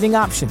 live betting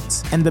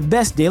options, and the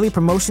best daily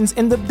promotions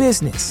in the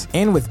business.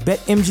 And with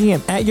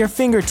BetMGM at your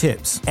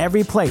fingertips,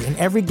 every play and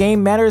every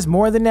game matters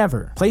more than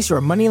ever. Place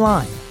your money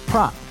line,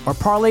 prop, or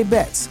parlay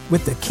bets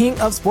with the king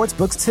of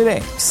sportsbooks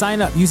today.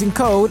 Sign up using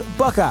code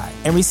Buckeye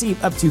and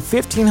receive up to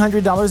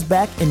 $1,500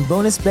 back in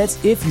bonus bets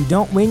if you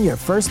don't win your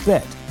first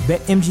bet.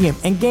 BetMGM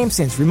and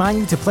GameSense remind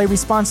you to play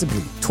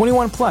responsibly.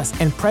 21 plus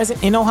and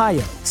present in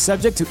Ohio,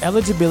 subject to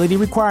eligibility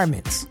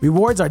requirements.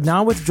 Rewards are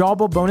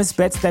non-withdrawable bonus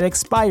bets that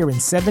expire in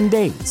 7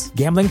 days.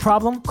 Gambling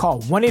problem?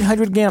 Call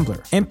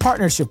 1-800-GAMBLER. In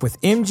partnership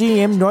with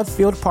MGM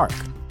Northfield Park.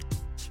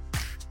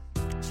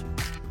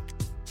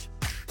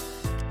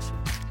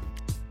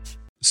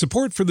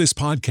 Support for this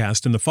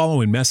podcast and the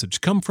following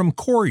message come from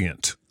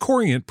Corient.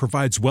 Corient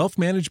provides wealth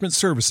management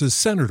services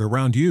centered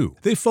around you.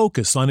 They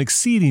focus on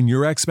exceeding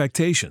your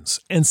expectations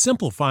and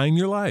simplifying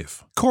your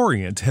life.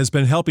 Corient has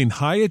been helping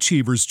high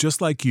achievers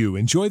just like you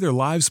enjoy their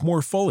lives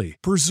more fully,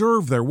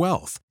 preserve their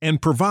wealth,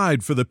 and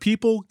provide for the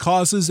people,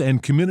 causes,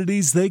 and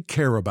communities they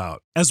care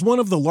about. As one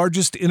of the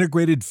largest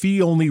integrated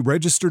fee-only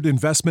registered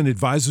investment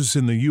advisors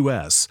in the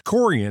U.S.,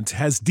 Corient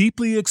has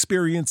deeply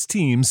experienced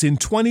teams in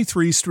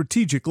 23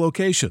 strategic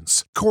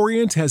locations.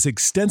 Corient has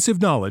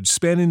extensive knowledge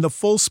spanning the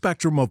full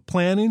spectrum of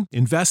planning,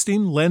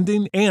 investing,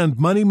 lending, and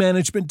money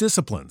management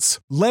disciplines.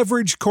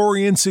 Leverage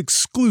Corient's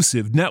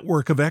exclusive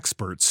network of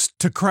experts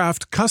to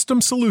craft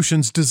custom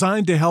solutions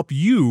designed to help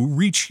you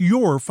reach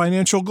your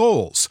financial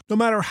goals, no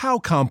matter how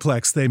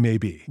complex they may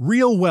be.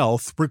 Real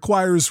wealth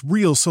requires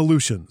real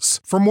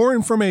solutions. For more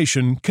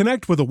information,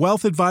 connect with a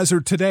wealth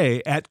advisor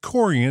today at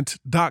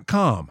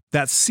Corient.com.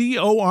 That's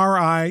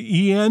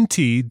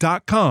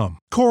Corient.com.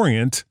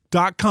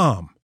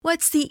 Corient.com.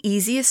 What's the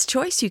easiest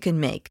choice you can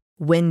make?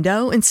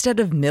 Window instead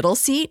of middle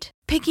seat?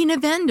 Picking a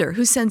vendor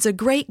who sends a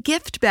great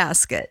gift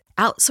basket?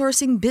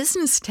 Outsourcing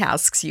business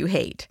tasks you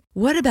hate?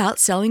 What about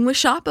selling with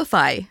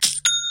Shopify?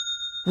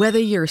 Whether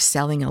you're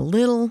selling a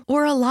little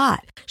or a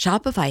lot,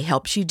 Shopify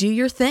helps you do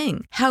your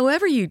thing,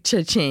 however you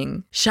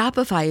cha-ching.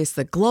 Shopify is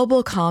the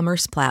global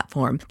commerce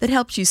platform that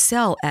helps you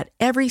sell at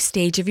every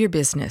stage of your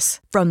business.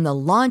 From the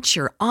launch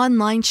your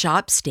online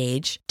shop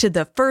stage to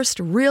the first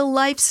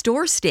real-life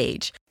store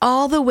stage,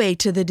 all the way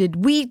to the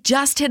did we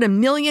just hit a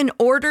million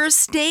orders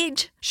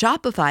stage.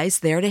 Shopify's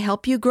there to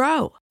help you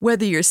grow.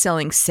 Whether you're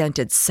selling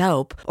scented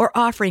soap or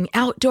offering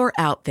outdoor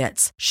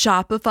outfits,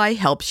 Shopify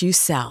helps you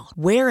sell.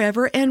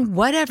 Wherever and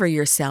whatever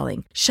you're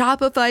selling,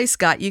 Shopify's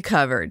got you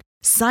covered.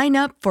 Sign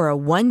up for a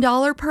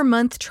 $1 per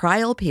month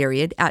trial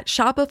period at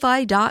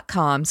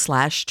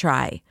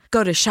shopify.com/try.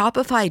 Go to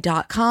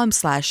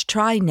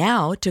shopify.com/try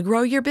now to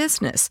grow your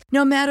business,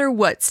 no matter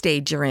what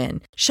stage you're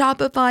in.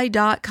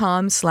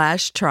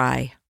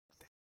 Shopify.com/try.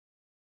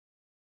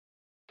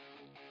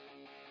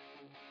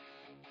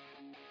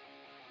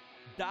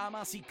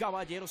 Damas y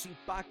caballeros,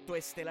 Impacto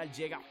Estelar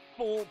llega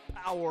full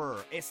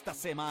power esta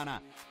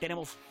semana.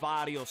 Tenemos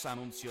varios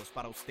anuncios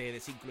para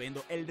ustedes,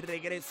 incluyendo el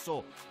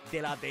regreso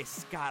de la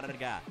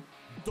descarga.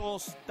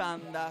 2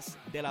 tandas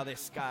de la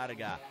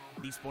descarga,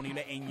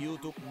 disponible en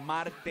YouTube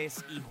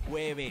martes y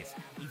jueves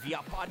y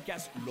vía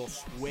podcast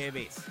los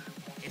jueves.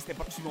 Este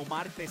próximo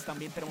martes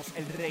también tenemos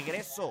el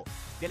regreso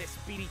del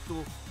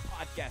Espíritu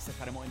Podcast.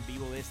 Estaremos en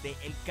vivo desde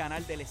el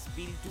canal del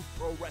Espíritu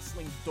Pro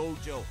Wrestling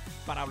Dojo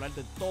para hablar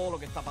de todo lo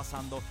que está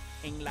pasando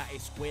en la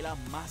escuela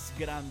más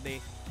grande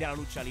de la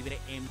lucha libre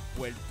en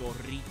Puerto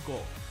Rico.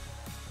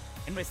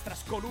 En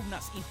nuestras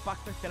columnas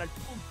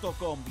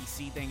impactoestelar.com,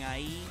 visiten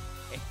ahí,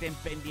 estén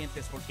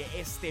pendientes porque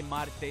este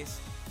martes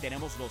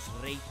tenemos los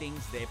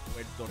ratings de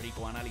Puerto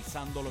Rico,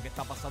 analizando lo que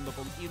está pasando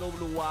con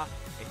IWA.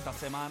 Esta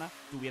semana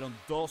tuvieron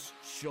 2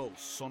 shows,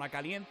 Zona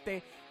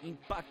Caliente,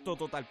 Impacto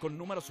Total, con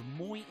números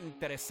muy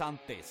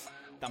interesantes.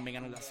 También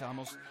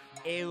analizamos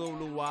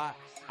EWA,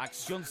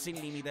 Acción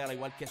Sin Límite, al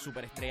igual que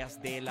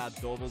superestrellas de la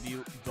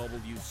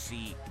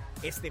WWC.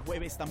 Este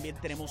jueves también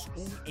tenemos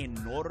un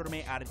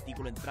enorme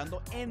artículo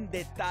entrando en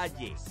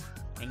detalle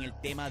en el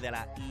tema de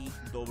la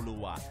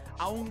IWA.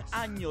 A un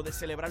año de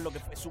celebrar lo que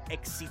fue su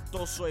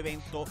exitoso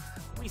evento,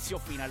 Juicio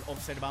Final,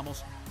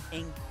 observamos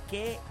en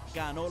qué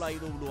ganó la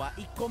IWA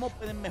y cómo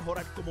pueden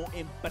mejorar como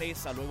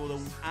empresa luego de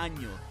un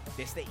año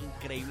de este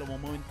increíble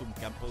momentum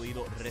que han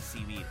podido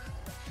recibir.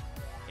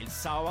 El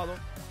sábado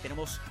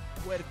tenemos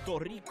Puerto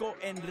Rico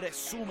en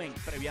resumen,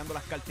 previando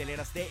las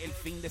carteleras del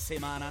fin de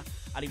semana,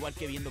 al igual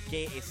que viendo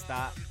qué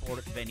está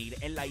por venir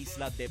en la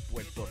isla de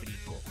Puerto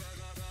Rico.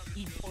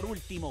 Y por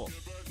último,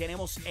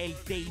 tenemos el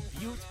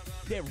debut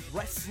de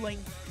Wrestling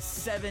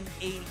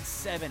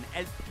 787,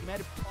 el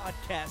primer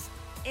podcast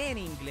en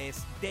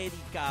inglés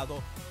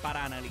dedicado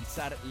para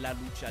analizar la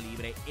lucha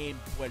libre en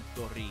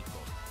Puerto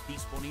Rico.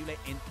 Disponible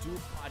en tu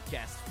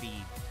podcast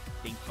feed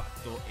de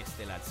Impacto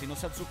Estelar. Si no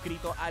se han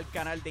suscrito al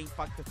canal de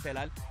Impacto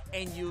Estelar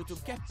en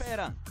YouTube, ¿qué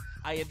esperan?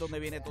 Ahí es donde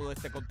viene todo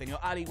este contenido,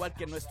 al igual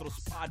que nuestros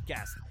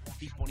podcasts,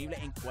 disponible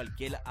en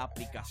cualquier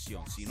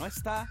aplicación. Si no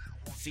está,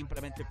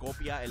 simplemente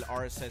copia el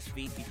RSS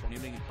feed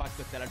disponible en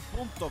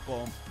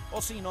impactoestelar.com,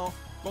 o si no,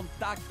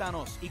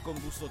 contáctanos y con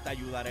gusto te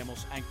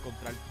ayudaremos a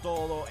encontrar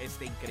todo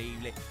este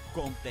increíble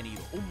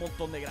contenido. Un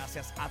montón de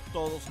gracias a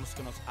todos los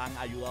que nos han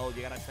ayudado a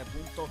llegar a este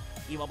punto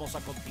y vamos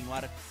a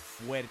continuar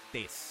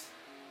fuertes.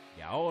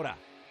 Y ahora,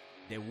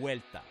 de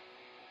vuelta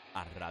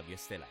a Radio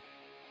Estelar.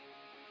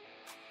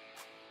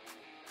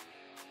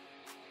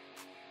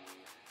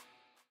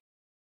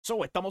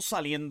 Estamos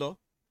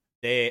saliendo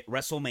de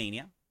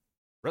WrestleMania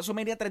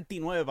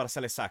 39 para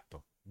ser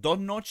exacto. 2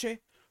 noches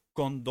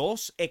con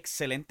 2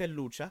 excelentes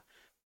luchas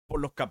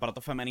por los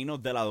campeonatos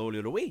femeninos de la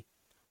WWE.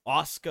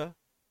 Asuka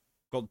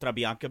contra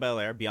Bianca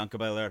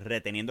Belair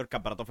reteniendo el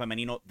campeonato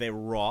femenino de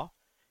Raw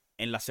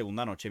en la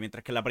segunda noche,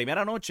 mientras que en la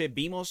primera noche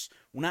vimos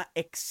una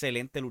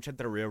excelente lucha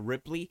entre Rhea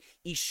Ripley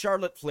y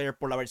Charlotte Flair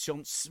por la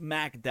versión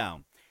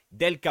SmackDown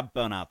del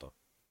campeonato.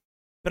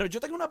 Pero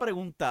yo tengo una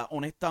pregunta,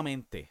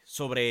 honestamente,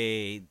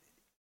 sobre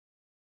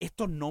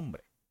estos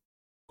nombres.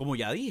 Como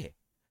ya dije,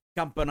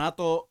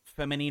 campeonato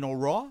femenino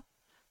Raw,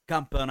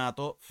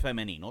 campeonato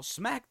femenino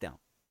SmackDown.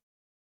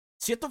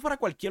 Si esto fuera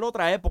cualquier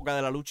otra época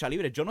de la lucha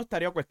libre, yo no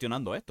estaría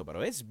cuestionando esto,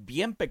 pero es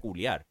bien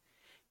peculiar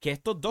que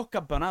estos dos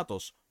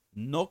campeonatos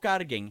no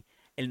carguen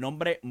el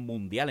nombre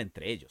mundial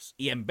entre ellos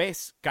y en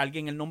vez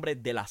carguen el nombre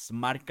de las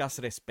marcas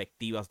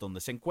respectivas donde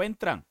se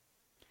encuentran.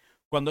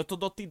 Cuando estos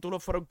dos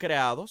títulos fueron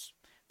creados,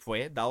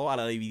 fue dado a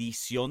la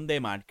división de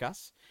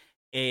marcas.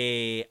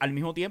 Al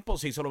mismo tiempo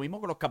se hizo lo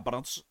mismo con los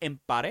campeonatos en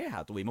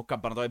pareja. Tuvimos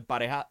campeonatos en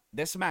pareja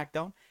de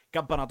SmackDown,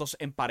 campeonatos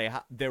en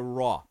pareja de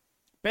Raw.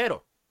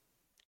 Pero,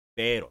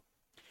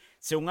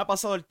 según ha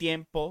pasado el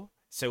tiempo,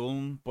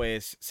 según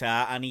pues se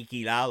ha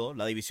aniquilado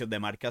la división de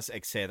marcas,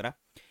 etc.,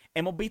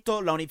 hemos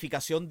visto la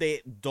unificación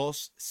de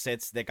 2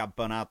 sets de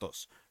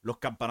campeonatos. Los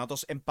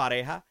campeonatos en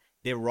pareja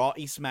de Raw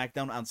y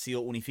SmackDown han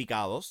sido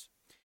unificados,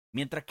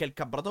 mientras que el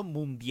campeonato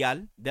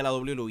mundial de la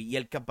WWE y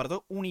el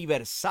campeonato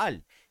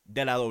universal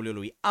de la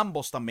WWE,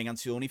 ambos también han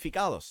sido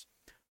unificados.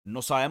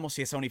 No sabemos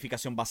si esa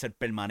unificación va a ser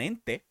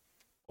permanente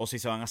o si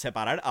se van a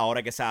separar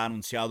ahora que se ha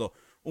anunciado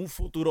un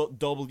futuro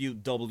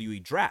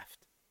WWE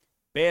Draft.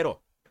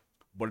 Pero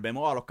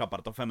volvemos a los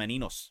campeonatos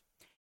femeninos.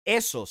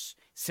 Esos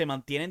se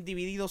mantienen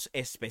divididos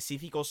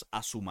específicos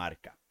a su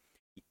marca.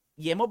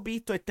 Y hemos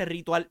visto este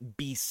ritual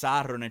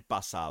bizarro en el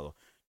pasado,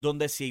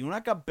 donde si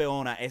una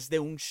campeona es de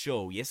un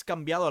show y es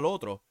cambiado al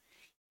otro,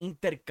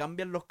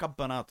 intercambian los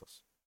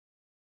campeonatos.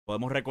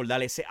 Podemos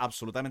recordar ese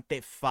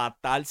absolutamente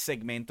fatal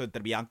segmento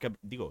entre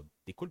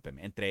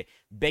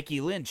Becky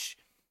Lynch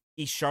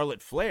y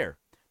Charlotte Flair,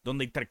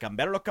 donde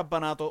intercambiaron los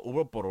campeonatos,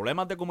 hubo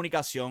problemas de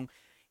comunicación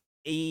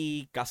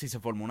y casi se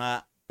formó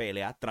una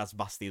pelea tras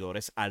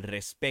bastidores al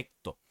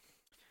respecto.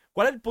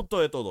 ¿Cuál es el punto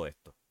de todo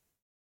esto?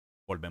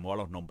 Volvemos a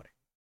los nombres.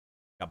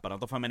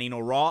 Campeonato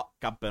femenino Raw,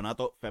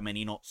 campeonato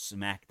femenino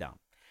SmackDown.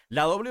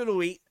 La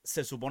WWE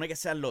se supone que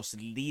sean los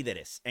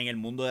líderes en el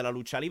mundo de la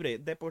lucha libre,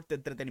 deporte,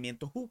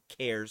 entretenimiento. Who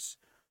cares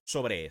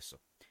sobre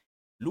eso?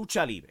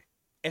 Lucha libre.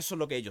 Eso es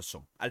lo que ellos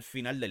son, al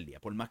final del día,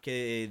 por más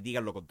que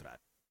digan lo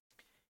contrario.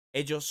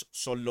 Ellos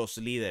son los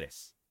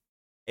líderes.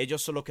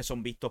 Ellos son los que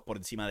son vistos por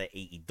encima de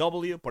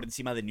AEW, por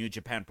encima de New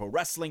Japan Pro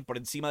Wrestling, por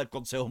encima del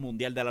Consejo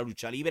Mundial de la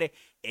Lucha Libre,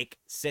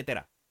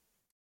 etc.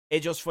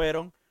 Ellos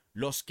fueron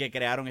los que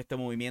crearon este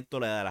movimiento,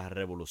 la de la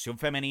Revolución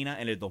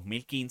Femenina, en el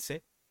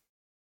 2015,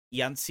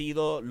 y han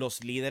sido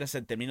los líderes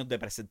en términos de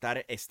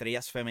presentar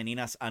estrellas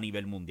femeninas a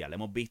nivel mundial.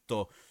 Hemos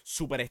visto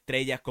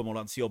superestrellas como lo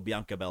han sido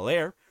Bianca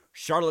Belair,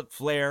 Charlotte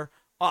Flair,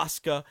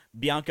 Asuka,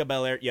 Bianca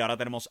Belair, y ahora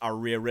tenemos a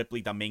Rhea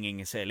Ripley también en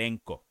ese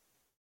elenco.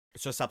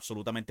 Eso es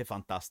absolutamente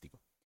fantástico.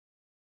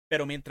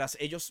 Pero mientras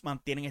ellos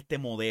mantienen este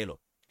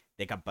modelo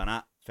de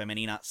campeona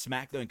femenina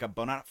SmackDown y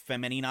campeona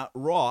femenina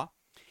Raw,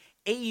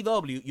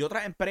 AEW y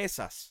otras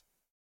empresas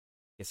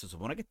que se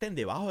supone que estén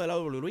debajo de la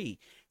WWE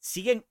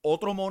siguen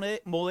otro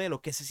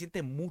modelo que se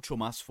siente mucho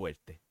más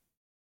fuerte.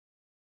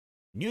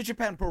 New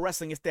Japan Pro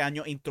Wrestling este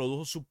año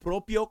introdujo su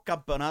propio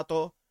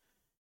campeonato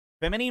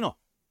femenino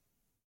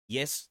y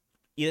es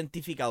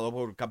identificado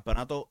por el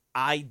campeonato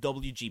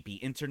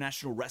IWGP,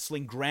 International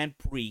Wrestling Grand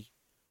Prix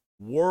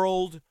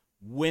World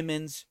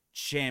Women's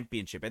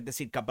Championship, es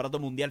decir, campeonato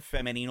mundial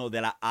femenino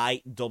de la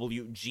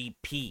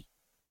IWGP.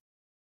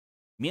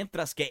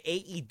 Mientras que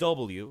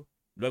AEW,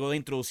 luego de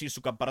introducir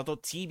su campeonato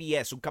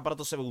TBS, un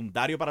campeonato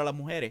secundario para las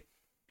mujeres,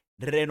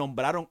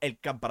 renombraron el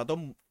campeonato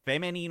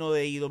femenino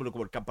de AEW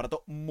como el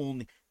campeonato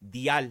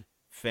mundial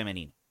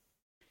femenino.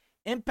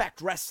 Impact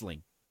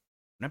Wrestling,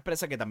 una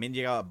empresa que también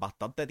lleva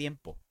bastante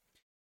tiempo,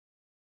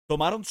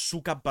 tomaron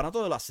su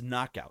campeonato de las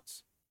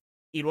Knockouts.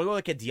 Y luego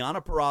de que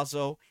Deonna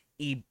Purrazzo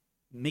y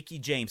Mickie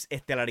James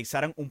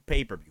estelarizaran un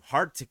pay-per-view,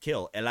 Hard to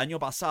Kill, el año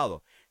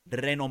pasado,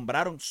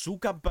 renombraron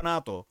su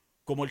campeonato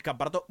como el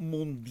campeonato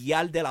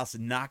mundial de las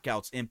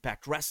Knockouts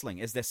Impact Wrestling.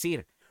 Es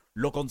decir,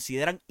 lo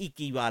consideran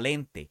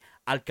equivalente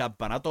al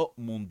campeonato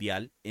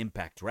mundial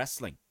Impact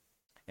Wrestling.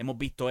 Hemos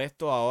visto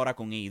esto ahora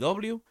con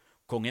AEW,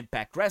 con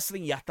Impact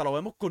Wrestling y hasta lo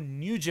vemos con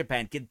New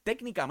Japan, que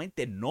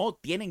técnicamente no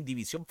tienen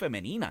división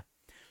femenina.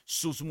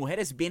 Sus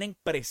mujeres vienen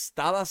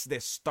prestadas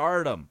de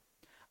Stardom,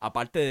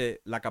 aparte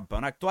de la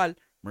campeona actual,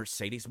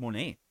 Mercedes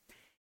Moné.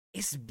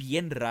 Es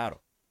bien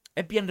raro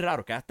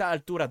que a estas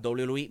alturas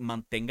WWE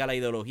mantenga la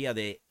ideología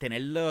de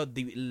tener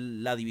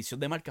la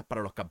división de marcas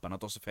para los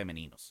campeonatos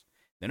femeninos.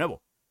 De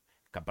nuevo,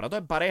 los campeonatos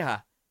en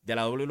pareja de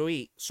la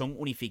WWE son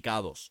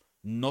unificados,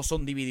 no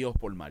son divididos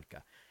por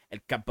marca.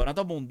 El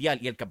campeonato mundial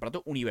y el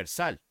campeonato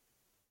universal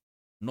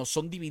no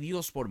son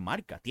divididos por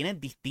marca. Tienen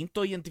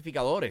distintos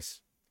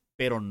identificadores,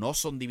 pero no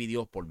son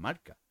divididos por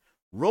marca.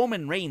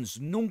 Roman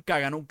Reigns nunca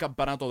ganó un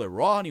campeonato de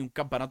Raw ni un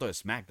campeonato de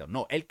SmackDown.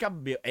 No, él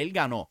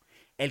ganó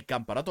el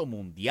campeonato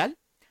mundial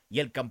y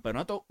el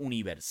campeonato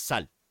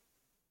universal.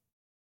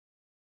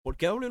 ¿Por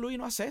qué WWE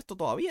no hace esto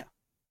todavía?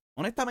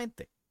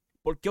 Honestamente,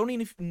 ¿por qué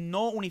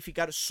no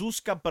unificar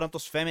sus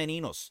campeonatos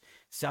femeninos?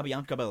 Sea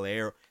Bianca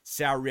Belair,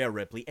 sea Rhea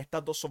Ripley.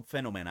 Estas dos son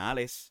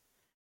fenomenales.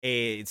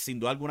 Sin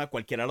duda alguna,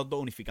 cualquiera de los dos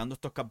unificando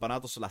estos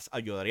campeonatos las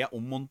ayudaría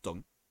un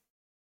montón.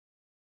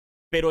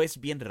 Pero es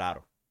bien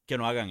raro que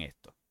no hagan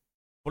esto.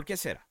 ¿Por qué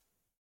será?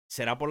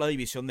 ¿Será por la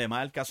división de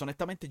marcas?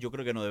 Honestamente, yo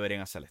creo que no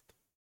deberían hacer esto.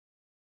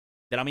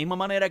 De la misma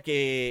manera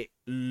que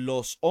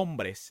los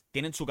hombres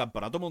tienen su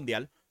campeonato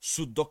mundial,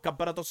 sus dos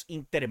campeonatos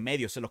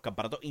intermedios en los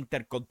campeonatos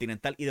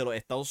intercontinental y de los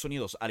Estados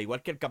Unidos, al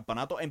igual que el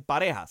campeonato en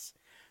parejas,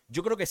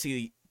 yo creo que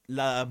si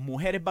las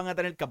mujeres van a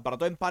tener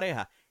campeonato en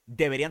pareja,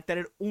 deberían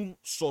tener un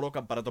solo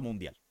campeonato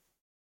mundial.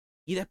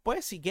 Y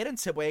después, si quieren,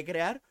 se puede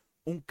crear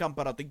un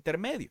campeonato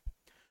intermedio.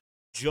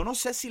 Yo no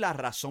sé si la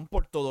razón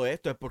por todo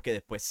esto es porque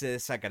después se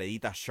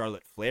desacredita a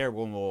Charlotte Flair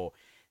como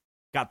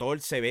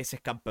 14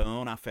 veces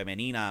campeona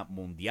femenina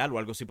mundial o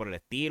algo así por el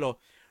estilo.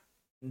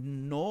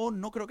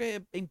 No creo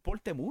que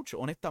importe mucho,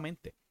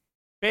 honestamente.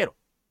 Pero,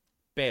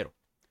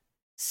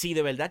 si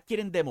de verdad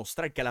quieren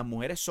demostrar que las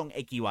mujeres son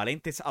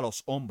equivalentes a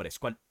los hombres,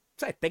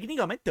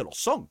 técnicamente lo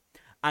son.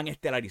 Han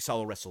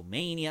estelarizado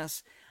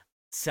WrestleManias,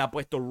 se ha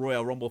puesto el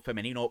Royal Rumble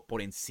femenino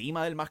por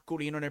encima del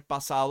masculino en el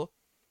pasado.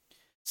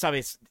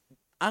 ¿Sabes?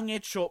 Han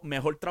hecho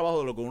mejor trabajo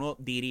de lo que uno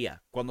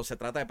diría cuando se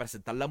trata de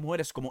presentar a las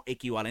mujeres como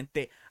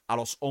equivalente a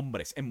los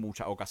hombres en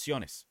muchas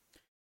ocasiones.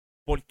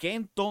 ¿Por qué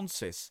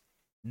entonces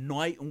no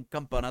hay un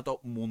campeonato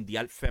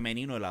mundial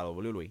femenino de la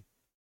WWE?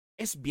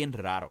 Es bien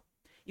raro.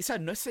 Y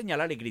 ¿sabes? No es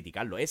señalar y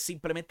criticarlo, es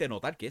simplemente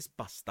notar que es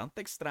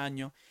bastante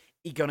extraño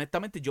y que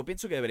honestamente yo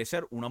pienso que debería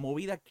ser una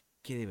movida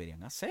que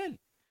deberían hacer.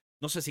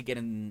 No sé si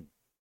quieren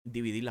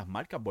dividir las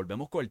marcas,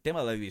 volvemos con el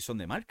tema de la división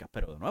de marcas,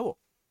 pero de nuevo,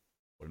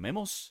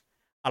 volvemos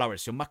a la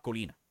versión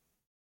masculina.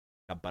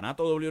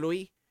 Campeonato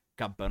WWE,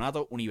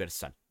 campeonato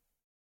universal.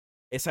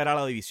 Esa era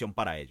la división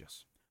para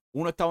ellos.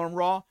 Uno estaba en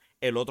Raw,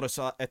 el otro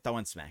estaba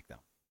en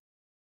SmackDown.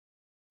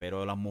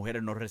 Pero las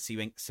mujeres no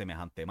reciben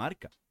semejante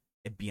marca.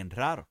 Es bien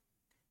raro.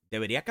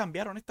 Debería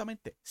cambiar,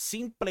 honestamente.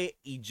 Simple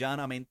y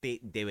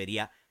llanamente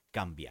debería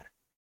cambiar.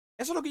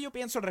 Eso es lo que yo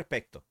pienso al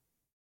respecto.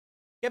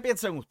 ¿Qué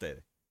piensan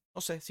ustedes?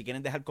 No sé, si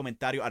quieren dejar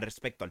comentarios al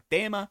respecto al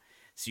tema,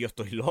 si yo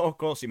estoy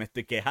loco, si me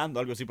estoy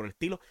quejando, algo así por el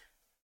estilo.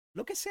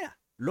 Lo que sea.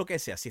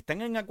 Si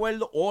están en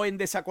acuerdo o en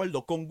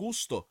desacuerdo, con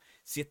gusto.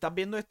 Si estás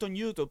viendo esto en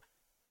YouTube,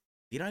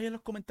 tira ahí en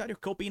los comentarios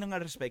qué opinan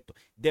al respecto.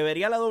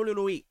 ¿Debería la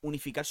WWE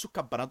unificar sus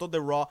campeonatos de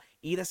Raw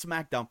y de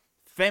SmackDown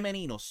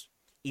femeninos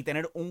y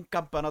tener un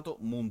campeonato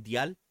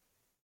mundial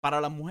para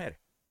las mujeres?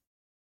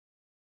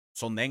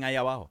 Sondeen ahí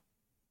abajo.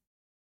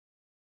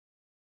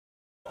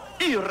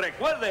 Y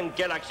recuerden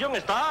que la acción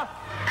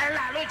está en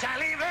la lucha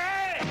libre.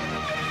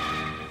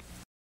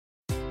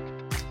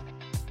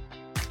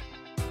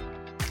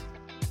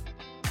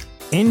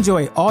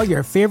 Enjoy all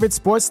your favorite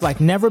sports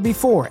like never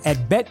before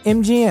at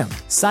BetMGM.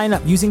 Sign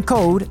up using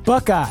code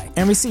Buckeye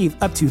and receive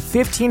up to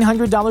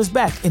 $1,500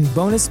 back in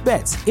bonus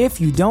bets if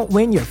you don't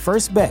win your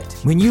first bet.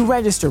 When you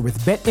register with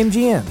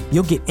BetMGM,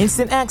 you'll get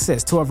instant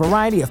access to a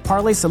variety of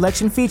parlay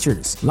selection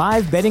features,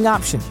 live betting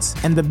options,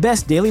 and the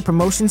best daily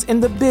promotions in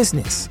the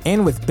business.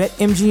 And with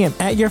BetMGM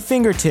at your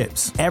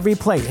fingertips, every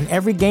play and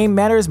every game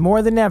matters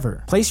more than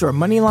ever. Place your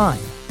money line,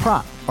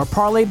 prop, or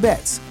parlay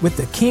bets with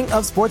the king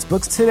of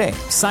sportsbooks today.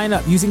 Sign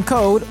up using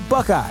code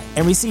Buckeye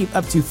and receive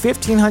up to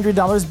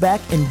 $1,500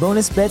 back in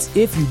bonus bets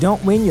if you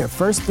don't win your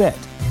first bet.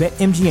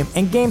 BetMGM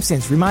and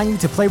GameSense remind you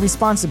to play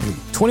responsibly.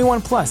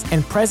 21 plus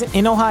and present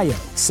in Ohio,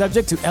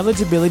 subject to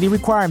eligibility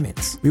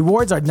requirements.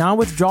 Rewards are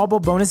non-withdrawable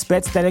bonus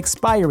bets that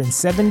expire in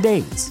 7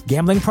 days.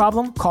 Gambling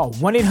problem? Call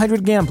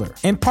 1-800-GAMBLER.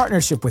 In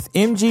partnership with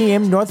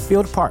MGM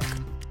Northfield Park.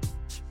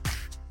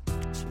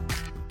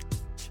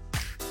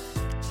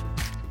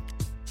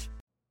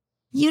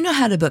 You know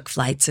how to book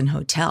flights and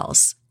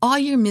hotels. All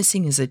you're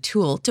missing is a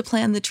tool to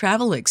plan the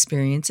travel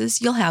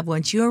experiences you'll have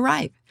once you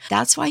arrive.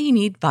 That's why you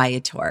need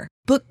Viator.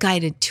 Book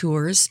guided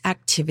tours,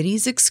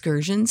 activities,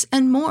 excursions,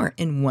 and more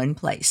in one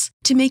place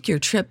to make your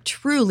trip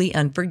truly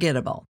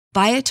unforgettable.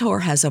 Viator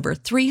has over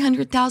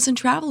 300,000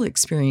 travel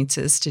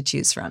experiences to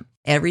choose from.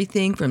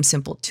 Everything from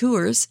simple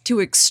tours to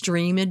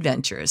extreme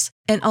adventures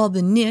and all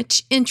the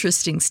niche,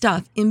 interesting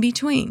stuff in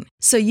between.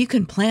 So you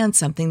can plan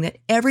something that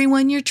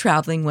everyone you're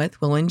traveling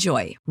with will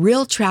enjoy.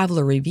 Real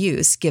traveler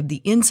reviews give the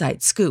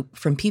inside scoop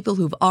from people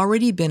who've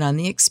already been on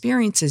the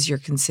experiences you're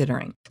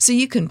considering. So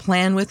you can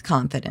plan with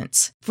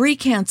confidence. Free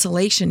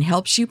cancellation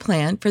helps you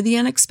plan for the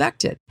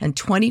unexpected. And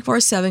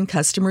 24/7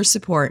 customer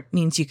support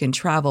means you can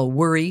travel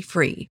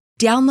worry-free.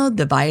 Download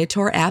the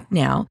Viator app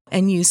now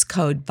and use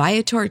code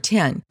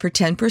Viator10 for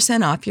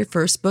 10% off your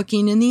first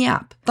booking in the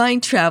app.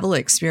 Find travel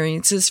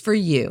experiences for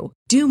you.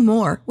 Do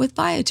more with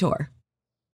Viator.